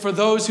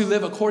those who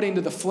live according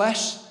to the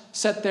flesh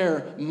set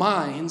their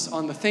minds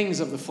on the things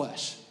of the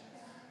flesh.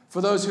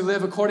 For those who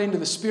live according to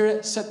the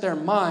Spirit set their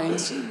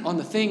minds on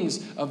the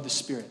things of the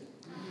Spirit.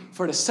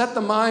 For to set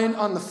the mind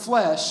on the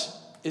flesh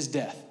is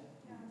death.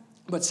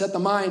 But to set the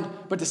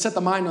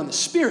mind on the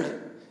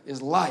Spirit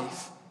is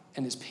life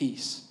and is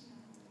peace.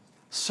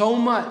 So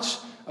much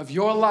of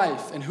your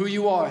life and who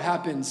you are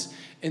happens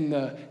in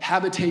the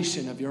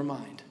habitation of your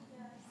mind.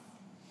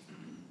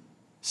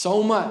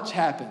 So much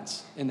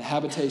happens in the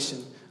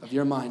habitation of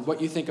your mind.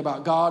 What you think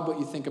about God, what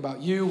you think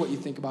about you, what you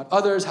think about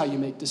others, how you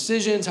make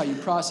decisions, how you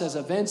process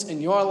events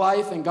in your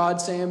life. And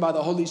God's saying by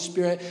the Holy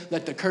Spirit,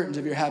 let the curtains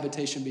of your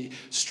habitation be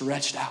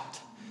stretched out.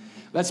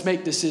 Let's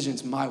make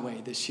decisions my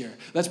way this year.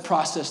 Let's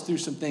process through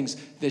some things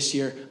this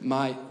year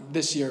my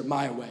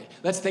way.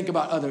 Let's think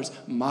about others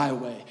my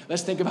way.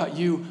 Let's think about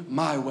you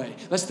my way.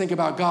 Let's think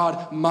about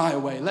God my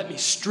way. Let me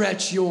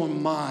stretch your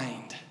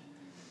mind.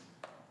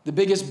 The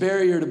biggest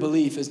barrier to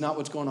belief is not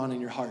what's going on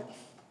in your heart.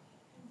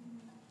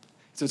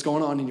 It's what's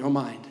going on in your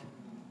mind.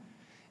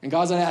 And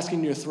God's not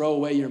asking you to throw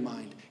away your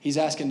mind. He's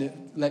asking to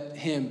let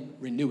him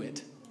renew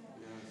it.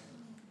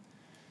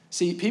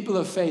 See, people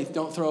of faith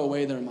don't throw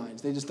away their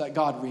minds. They just let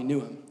God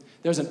renew them.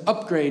 There's an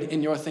upgrade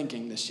in your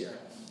thinking this year.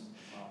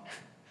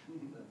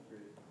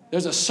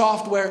 There's a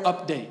software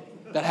update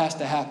that has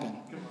to happen.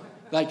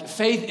 Like,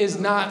 faith is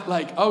not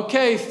like,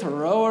 okay,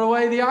 throw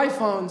away the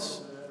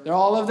iPhones. They're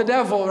all of the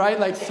devil, right?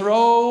 Like,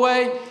 throw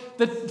away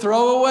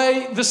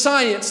the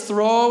science,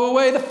 throw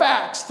away the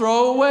facts,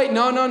 throw away.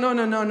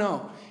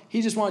 No.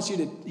 He just wants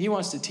he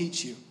wants to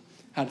teach you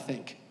how to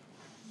think.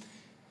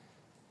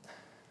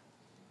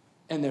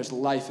 And there's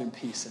life and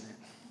peace in it.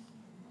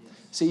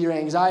 See, your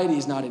anxiety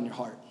is not in your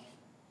heart.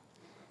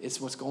 It's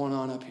what's going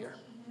on up here.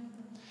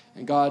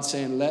 And God's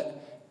saying,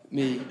 let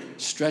me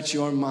stretch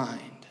your mind.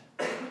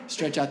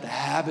 Stretch out the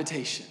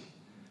habitation.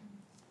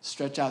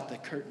 Stretch out the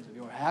curtains of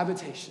your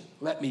habitation.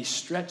 Let me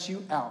stretch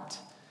you out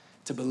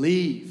to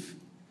believe,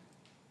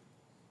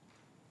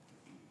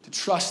 to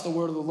trust the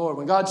word of the Lord.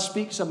 When God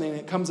speaks something and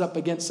it comes up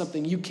against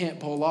something you can't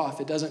pull off,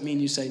 it doesn't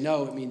mean you say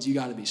no. It means you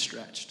got to be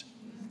stretched.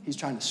 He's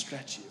trying to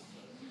stretch you.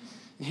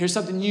 And here's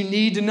something you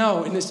need to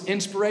know in this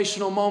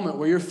inspirational moment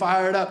where you're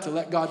fired up to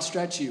let God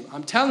stretch you.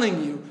 I'm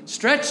telling you,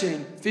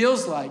 stretching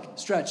feels like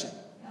stretching.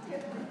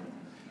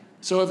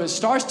 So if it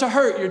starts to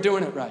hurt, you're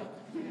doing it right.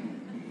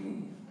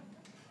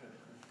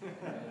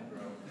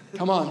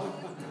 Come on.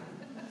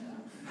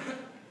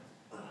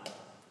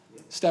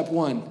 Step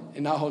 1,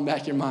 and not holding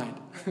back your mind.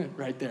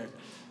 Right there.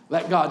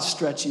 Let God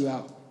stretch you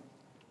out.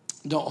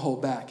 Don't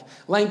hold back.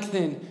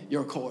 Lengthen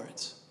your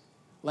cords.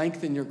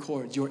 Lengthen your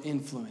cords, your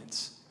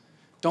influence.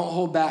 Don't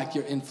hold back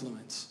your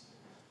influence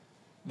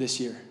this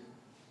year.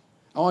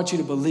 I want you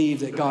to believe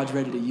that God's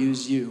ready to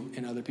use you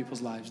in other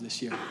people's lives this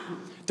year.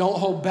 Don't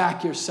hold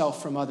back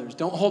yourself from others.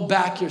 Don't hold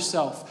back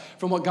yourself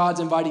from what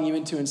God's inviting you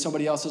into in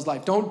somebody else's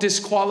life. Don't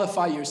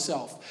disqualify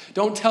yourself.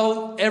 Don't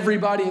tell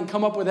everybody and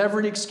come up with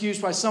every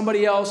excuse why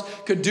somebody else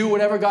could do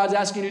whatever God's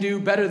asking you to do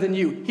better than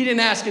you. He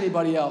didn't ask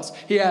anybody else.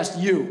 He asked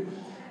you.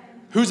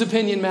 Whose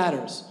opinion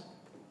matters?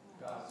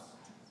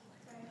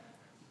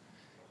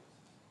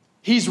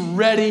 He's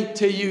ready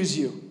to use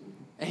you.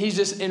 And he's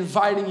just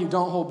inviting you,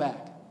 don't hold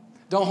back.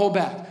 Don't hold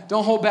back.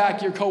 Don't hold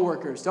back your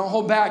coworkers. Don't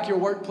hold back your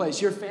workplace,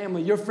 your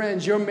family, your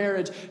friends, your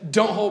marriage.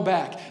 Don't hold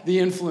back the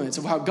influence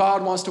of how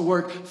God wants to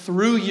work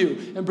through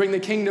you and bring the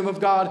kingdom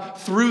of God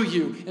through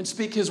you and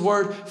speak his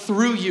word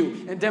through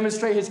you and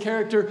demonstrate his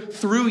character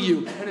through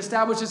you and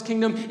establish his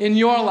kingdom in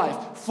your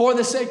life for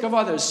the sake of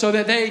others so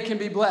that they can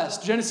be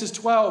blessed. Genesis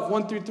 12,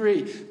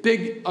 1-3.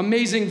 Big,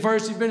 amazing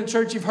verse. You've been in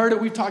church. You've heard it.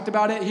 We've talked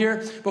about it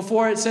here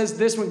before. It says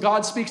this, when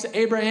God speaks to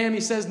Abraham, he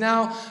says,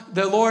 now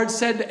the Lord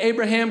said to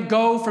Abraham,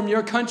 go from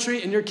your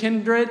country and your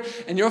kindred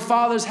and your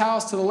father's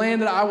house to the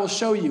land that I will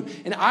show you.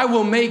 And I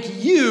will make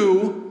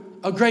you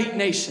a great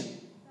nation.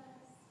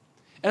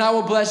 And I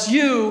will bless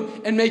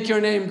you and make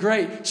your name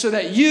great so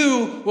that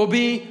you will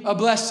be a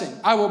blessing.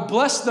 I will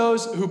bless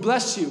those who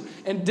bless you.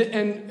 And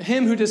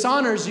him who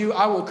dishonors you,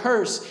 I will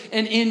curse.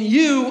 And in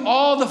you,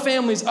 all the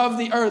families of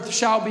the earth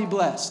shall be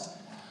blessed.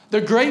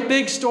 The great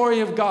big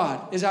story of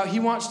God is how he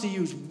wants to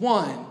use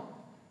one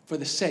for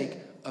the sake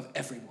of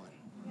everyone.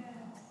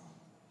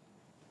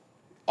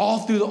 All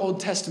through the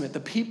Old Testament, the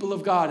people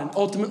of God, and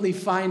ultimately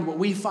find what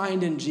we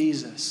find in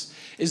Jesus,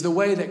 is the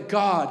way that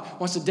God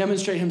wants to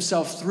demonstrate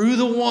himself through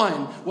the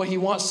one, what he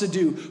wants to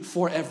do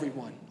for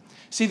everyone.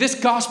 See, this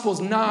gospel is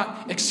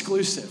not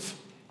exclusive.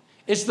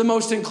 It's the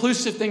most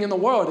inclusive thing in the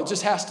world. It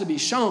just has to be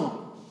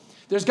shown.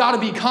 There's got to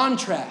be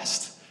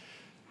contrast.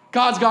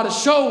 God's got to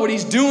show what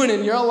he's doing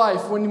in your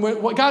life.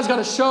 God's got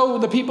to show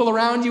the people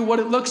around you what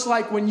it looks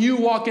like when you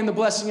walk in the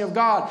blessing of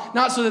God.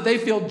 Not so that they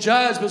feel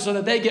judged, but so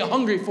that they get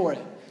hungry for it.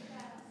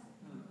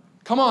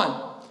 Come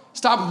on.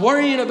 Stop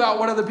worrying about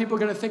what other people are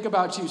going to think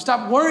about you.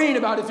 Stop worrying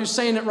about if you're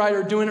saying it right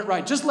or doing it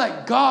right. Just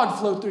let God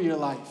flow through your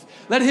life.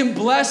 Let him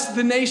bless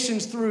the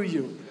nations through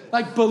you.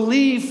 Like,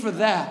 believe for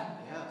that.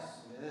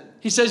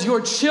 He says, your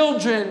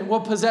children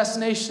will possess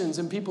nations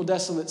and people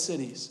desolate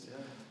cities.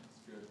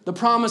 The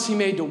promise he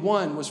made to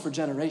one was for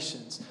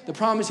generations. The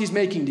promise he's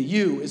making to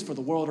you is for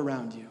the world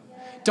around you.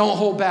 Don't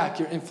hold back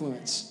your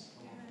influence.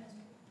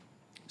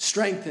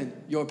 Strengthen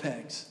your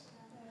pegs.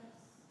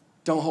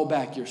 Don't hold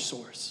back your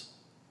source.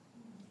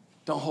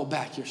 Don't hold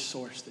back your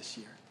source this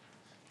year.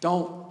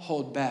 Don't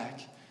hold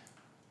back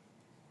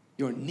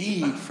your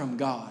need from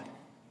God.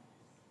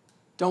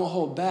 Don't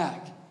hold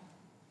back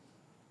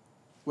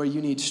where you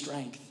need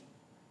strength.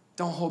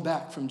 Don't hold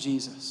back from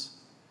Jesus.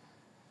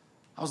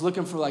 I was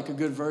looking for like a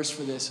good verse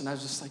for this, and I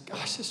was just like,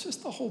 gosh, it's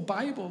just the whole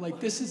Bible. Like,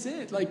 this is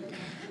it. Like,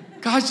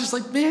 God's just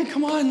like, man,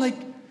 come on. Like,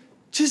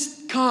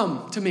 just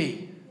come to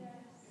me.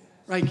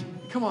 Like,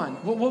 come on.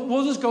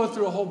 We'll just go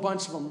through a whole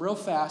bunch of them real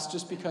fast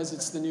just because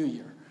it's the new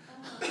year.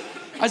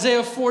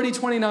 Isaiah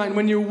 40:29,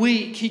 when you're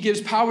weak, he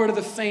gives power to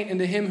the faint, and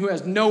to him who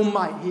has no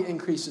might, he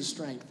increases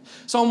strength.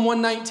 Psalm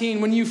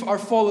 119, when you are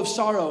full of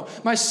sorrow,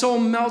 my soul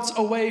melts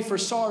away for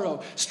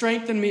sorrow.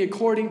 Strengthen me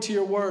according to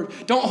your word.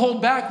 Don't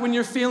hold back when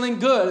you're feeling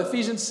good.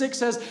 Ephesians 6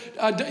 says,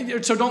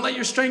 so don't let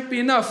your strength be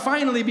enough.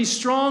 Finally, be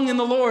strong in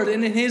the Lord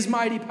and in his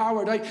mighty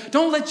power. Like,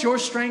 don't let your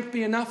strength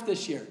be enough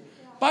this year.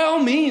 By all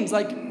means,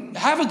 like,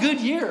 have a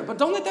good year, but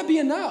don't let that be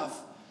enough.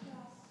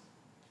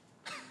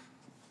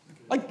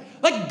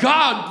 Let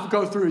God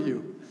go through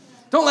you.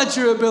 Don't let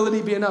your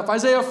ability be enough.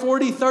 Isaiah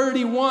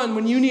 40:31,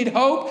 when you need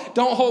hope,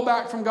 don't hold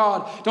back from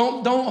God.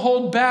 Don't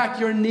hold back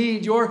your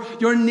need,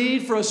 your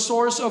need for a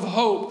source of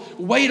hope.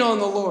 Wait on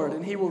the Lord,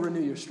 and he will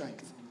renew your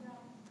strength.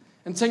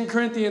 And 2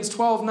 Corinthians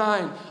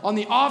 12:9, on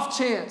the off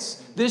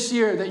chance this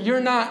year that you're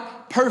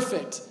not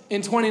perfect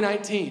in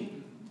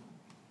 2019,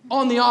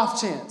 on the off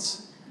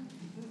chance,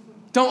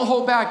 don't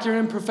hold back your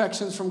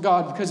imperfections from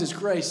God, because his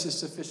grace is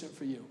sufficient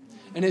for you.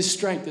 And his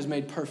strength is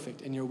made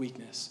perfect in your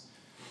weakness.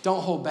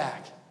 Don't hold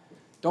back.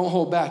 Don't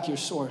hold back your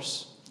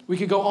source. We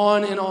could go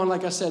on and on.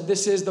 Like I said,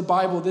 this is the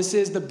Bible. This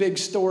is the big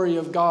story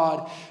of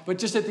God. But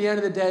just at the end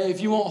of the day, if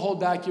you won't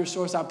hold back your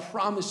source, I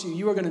promise you,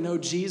 you are going to know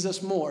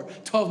Jesus more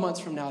 12 months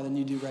from now than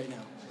you do right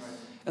now.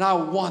 And I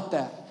want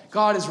that.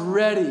 God is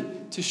ready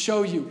to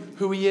show you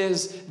who he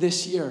is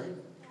this year.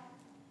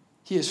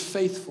 He is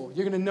faithful.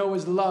 You're going to know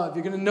his love.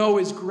 You're going to know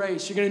his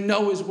grace. You're going to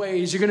know his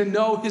ways. You're going to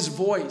know his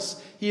voice.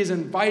 He is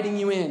inviting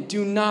you in.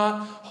 Do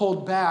not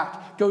hold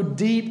back. Go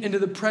deep into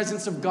the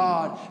presence of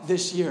God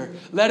this year.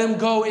 Let him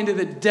go into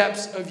the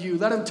depths of you.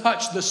 Let him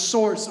touch the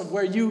source of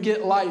where you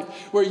get life,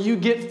 where you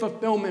get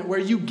fulfillment, where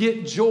you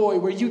get joy,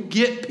 where you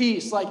get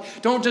peace.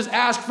 Like, don't just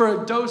ask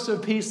for a dose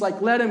of peace.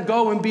 Like, let him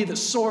go and be the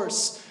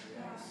source.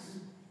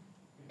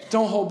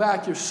 Don't hold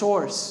back your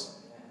source.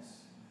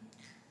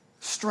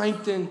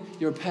 Strengthen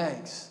your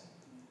pegs.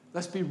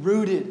 Let's be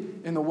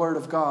rooted in the word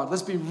of God.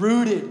 Let's be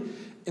rooted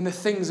in the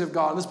things of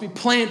God. Let's be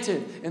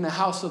planted in the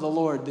house of the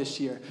Lord this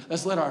year.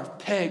 Let's let our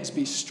pegs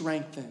be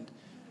strengthened.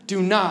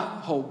 Do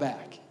not hold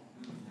back.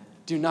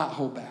 Do not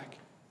hold back.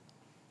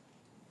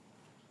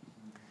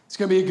 It's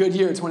going to be a good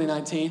year,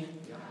 2019.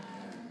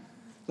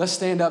 Let's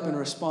stand up and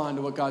respond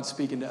to what God's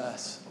speaking to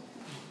us.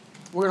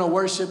 We're going to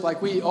worship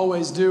like we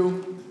always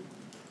do.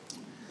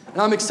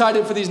 And I'm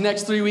excited for these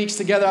next 3 weeks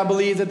together. I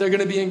believe that they're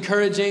going to be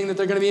encouraging, that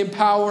they're going to be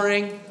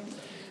empowering.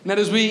 And that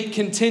as we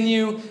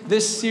continue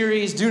this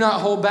series, do not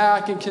hold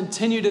back, and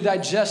continue to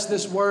digest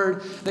this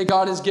word that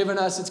God has given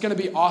us, it's going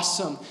to be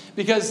awesome.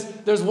 Because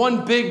there's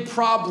one big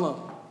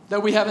problem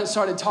that we haven't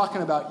started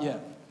talking about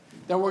yet,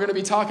 that we're going to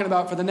be talking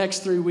about for the next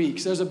 3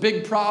 weeks. There's a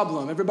big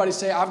problem. Everybody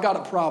say, I've got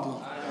a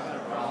problem.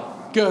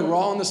 Good, we're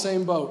all in the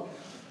same boat.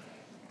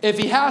 If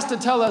he has to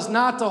tell us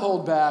not to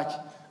hold back,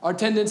 our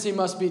tendency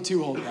must be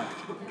to hold back.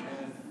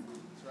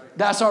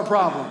 That's our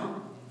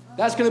problem.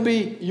 That's going to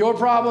be your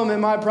problem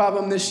and my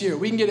problem this year.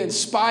 We can get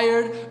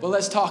inspired, but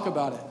let's talk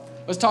about it.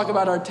 Let's talk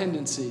about our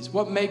tendencies.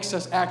 What makes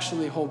us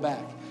actually hold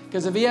back?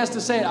 Because if he has to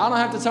say it, I don't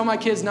have to tell my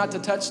kids not to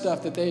touch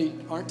stuff that they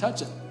aren't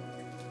touching.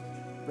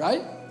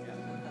 Right?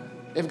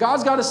 If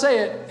God's got to say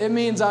it, it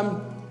means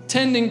I'm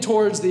tending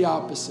towards the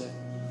opposite.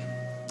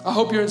 I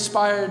hope you're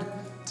inspired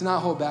to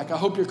not hold back. I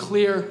hope you're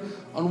clear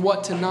on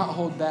what to not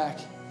hold back.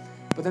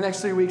 But the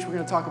next 3 weeks, we're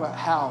going to talk about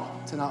how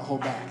to not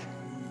hold back.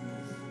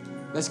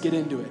 Let's get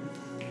into it.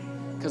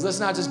 Because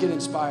let's not just get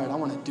inspired. I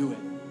want to do it.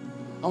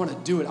 I want to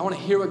do it. I want to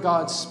hear what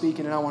God's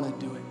speaking, and I want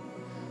to do it.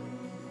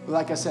 But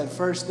like I said,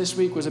 first, this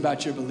week was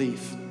about your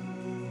belief.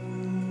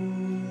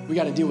 We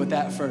got to deal with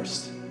that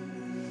first.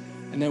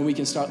 And then we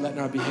can start letting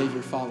our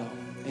behavior follow.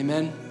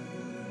 Amen?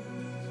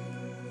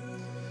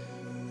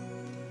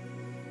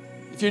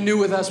 If you're new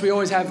with us, we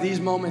always have these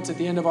moments at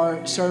the end of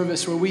our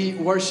service where we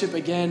worship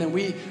again, and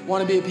we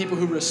want to be people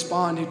who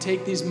respond, who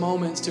take these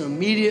moments to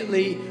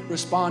immediately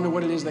respond to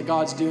what it is that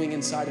God's doing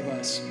inside of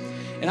us.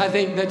 And I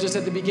think that just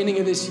at the beginning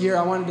of this year,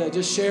 I wanted to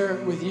just share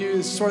with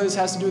you, sort of this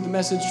has to do with the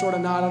message, sort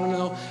of not, I don't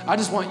know. I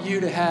just want you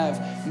to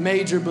have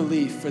major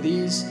belief for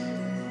these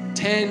 10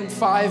 10,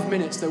 5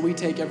 minutes that we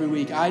take every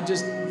week. I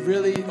just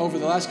really, over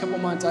the last couple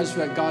months, I just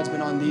feel like God's been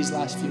on these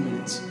last few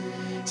minutes.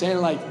 Saying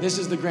like, this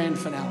is the grand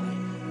finale.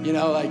 You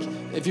know, like,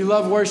 if you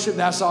love worship,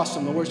 that's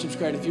awesome. The worship's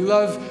great. If you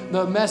love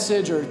the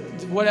message or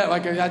whatever,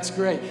 like, that's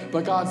great.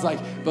 But God's like,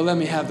 but let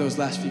me have those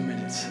last few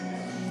minutes.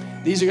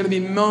 These are going to be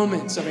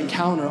moments of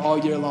encounter all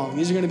year long.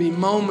 These are going to be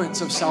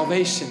moments of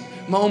salvation,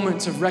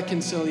 moments of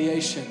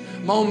reconciliation,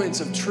 moments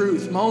of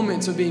truth,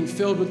 moments of being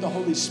filled with the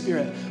Holy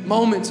Spirit,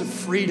 moments of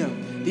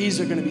freedom.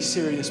 These are going to be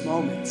serious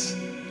moments.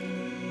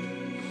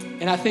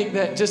 And I think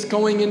that just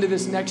going into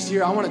this next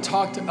year, I want to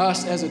talk to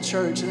us as a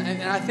church.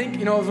 And I think,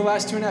 you know, over the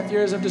last 2.5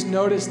 years, I've just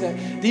noticed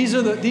that these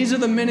are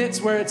the minutes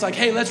where it's like,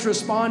 hey, let's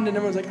respond. And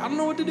everyone's like, I don't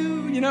know what to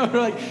do. You know,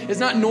 like, it's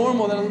not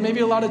normal that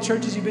maybe a lot of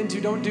churches you've been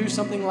to don't do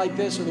something like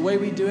this or the way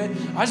we do it.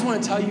 I just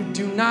want to tell you,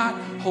 do not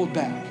hold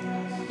back.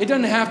 It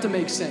doesn't have to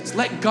make sense.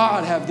 Let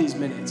God have these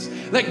minutes.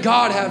 Let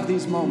God have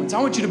these moments. I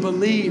want you to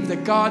believe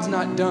that God's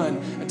not done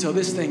until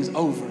this thing's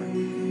over.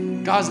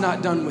 God's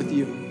not done with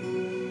you.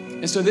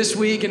 And so this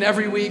week and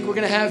every week, we're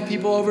going to have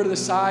people over to the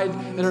side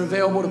that are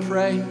available to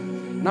pray.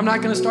 And I'm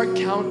not going to start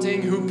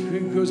counting who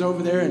goes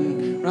over there,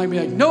 and we're not going to be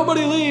like,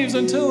 nobody leaves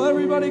until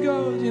everybody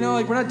goes. You know,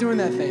 like, we're not doing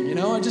that thing, you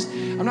know.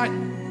 I'm not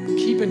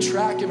keeping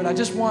track of it. I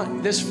just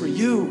want this for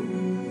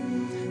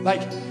you.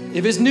 Like,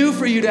 if it's new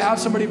for you to have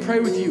somebody pray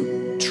with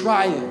you,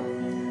 try it.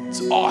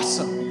 It's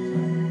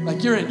awesome.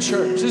 Like, you're in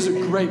church. This is a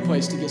great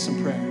place to get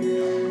some prayer.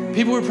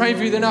 People who are praying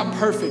for you, they're not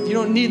perfect. You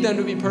don't need them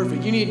to be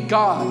perfect. You need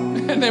God,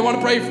 and they want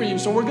to pray for you,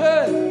 so we're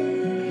good.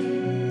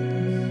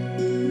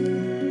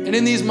 And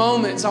in these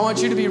moments, I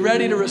want you to be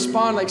ready to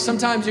respond. Like,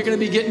 sometimes you're going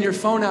to be getting your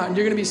phone out, and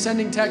you're going to be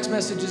sending text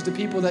messages to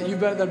people that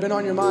have been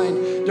on your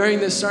mind during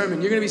this sermon.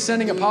 You're going to be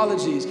sending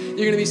apologies. You're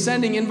going to be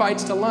sending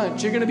invites to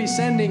lunch. You're going to be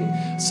sending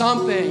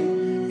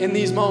something in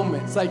these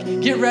moments. Like,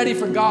 get ready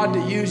for God to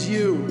use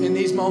you in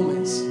these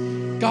moments.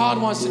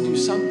 God wants to do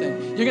something.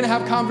 You're going to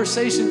have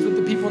conversations with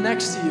the people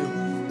next to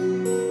you.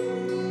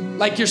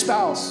 Like your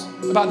spouse,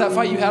 about that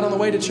fight you had on the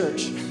way to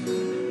church,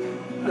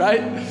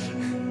 right?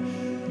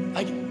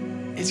 Like,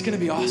 it's going to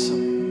be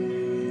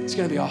awesome. It's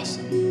going to be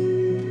awesome.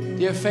 Do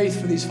you have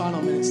faith for these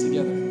final minutes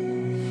together?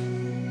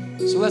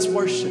 So let's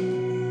worship.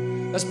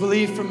 Let's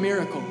believe for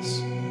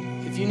miracles.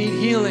 If you need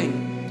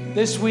healing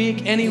this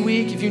week, any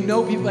week, if you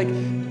know people, like,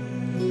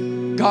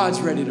 God's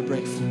ready to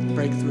break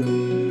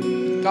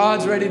through.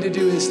 God's ready to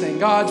do his thing.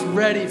 God's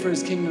ready for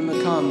his kingdom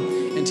to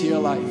come into your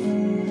life.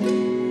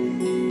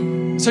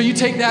 So you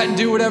take that and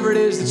do whatever it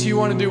is that you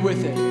want to do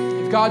with it.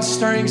 If God's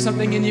stirring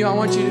something in you, I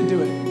want you to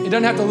do it. It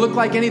doesn't have to look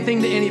like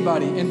anything to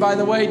anybody. And by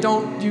the way,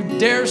 don't you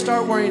dare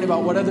start worrying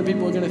about what other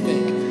people are going to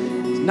think.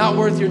 It's not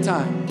worth your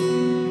time.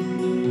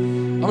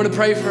 I'm going to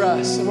pray for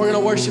us, and we're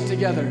going to worship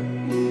together.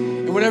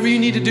 And whatever you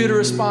need to do to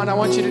respond, I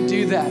want you to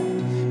do that.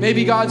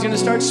 Maybe God's going to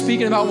start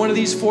speaking about one of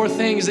these 4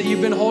 things that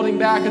you've been holding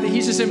back, or that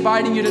he's just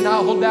inviting you to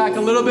not hold back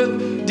a little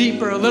bit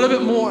deeper, a little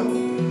bit more.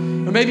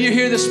 Or maybe you're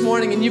here this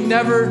morning and you've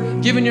never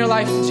given your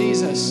life to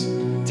Jesus.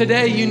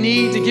 Today, you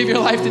need to give your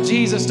life to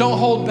Jesus. Don't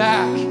hold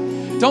back.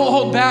 Don't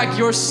hold back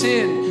your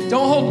sin.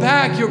 Don't hold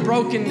back your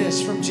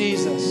brokenness from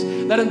Jesus.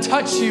 Let him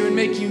touch you and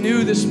make you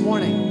new this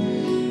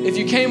morning. If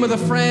you came with a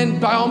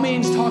friend, by all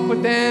means, talk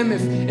with them.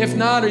 If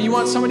not, or you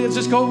want somebody to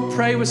just go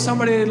pray with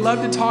somebody, they'd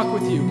love to talk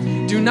with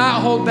you. Do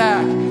not hold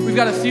back. We've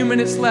got a few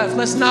minutes left.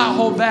 Let's not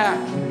hold back.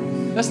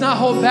 Let's not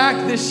hold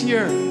back this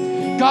year.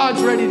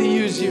 God's ready to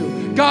use you.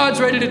 God's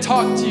ready to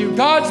talk to you.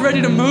 God's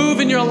ready to move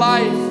in your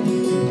life.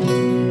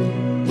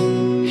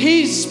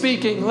 He's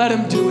speaking. Let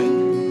him do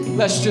it.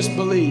 Let's just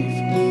believe.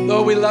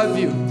 Lord, we love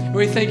you.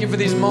 We thank you for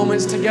these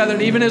moments together.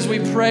 And even as we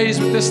praise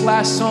with this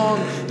last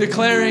song,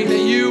 declaring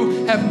that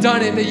you have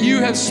done it, that you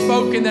have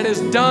spoken, that is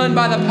done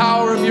by the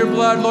power of your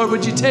blood, Lord,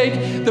 would you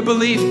take the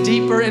belief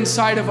deeper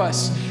inside of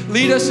us?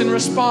 Lead us in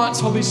response,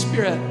 Holy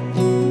Spirit.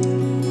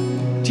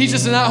 Teach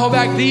us to not hold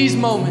back these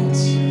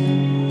moments.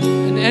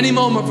 Any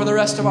moment for the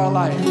rest of our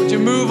life. Would you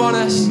move on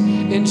us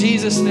in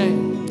Jesus'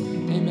 name?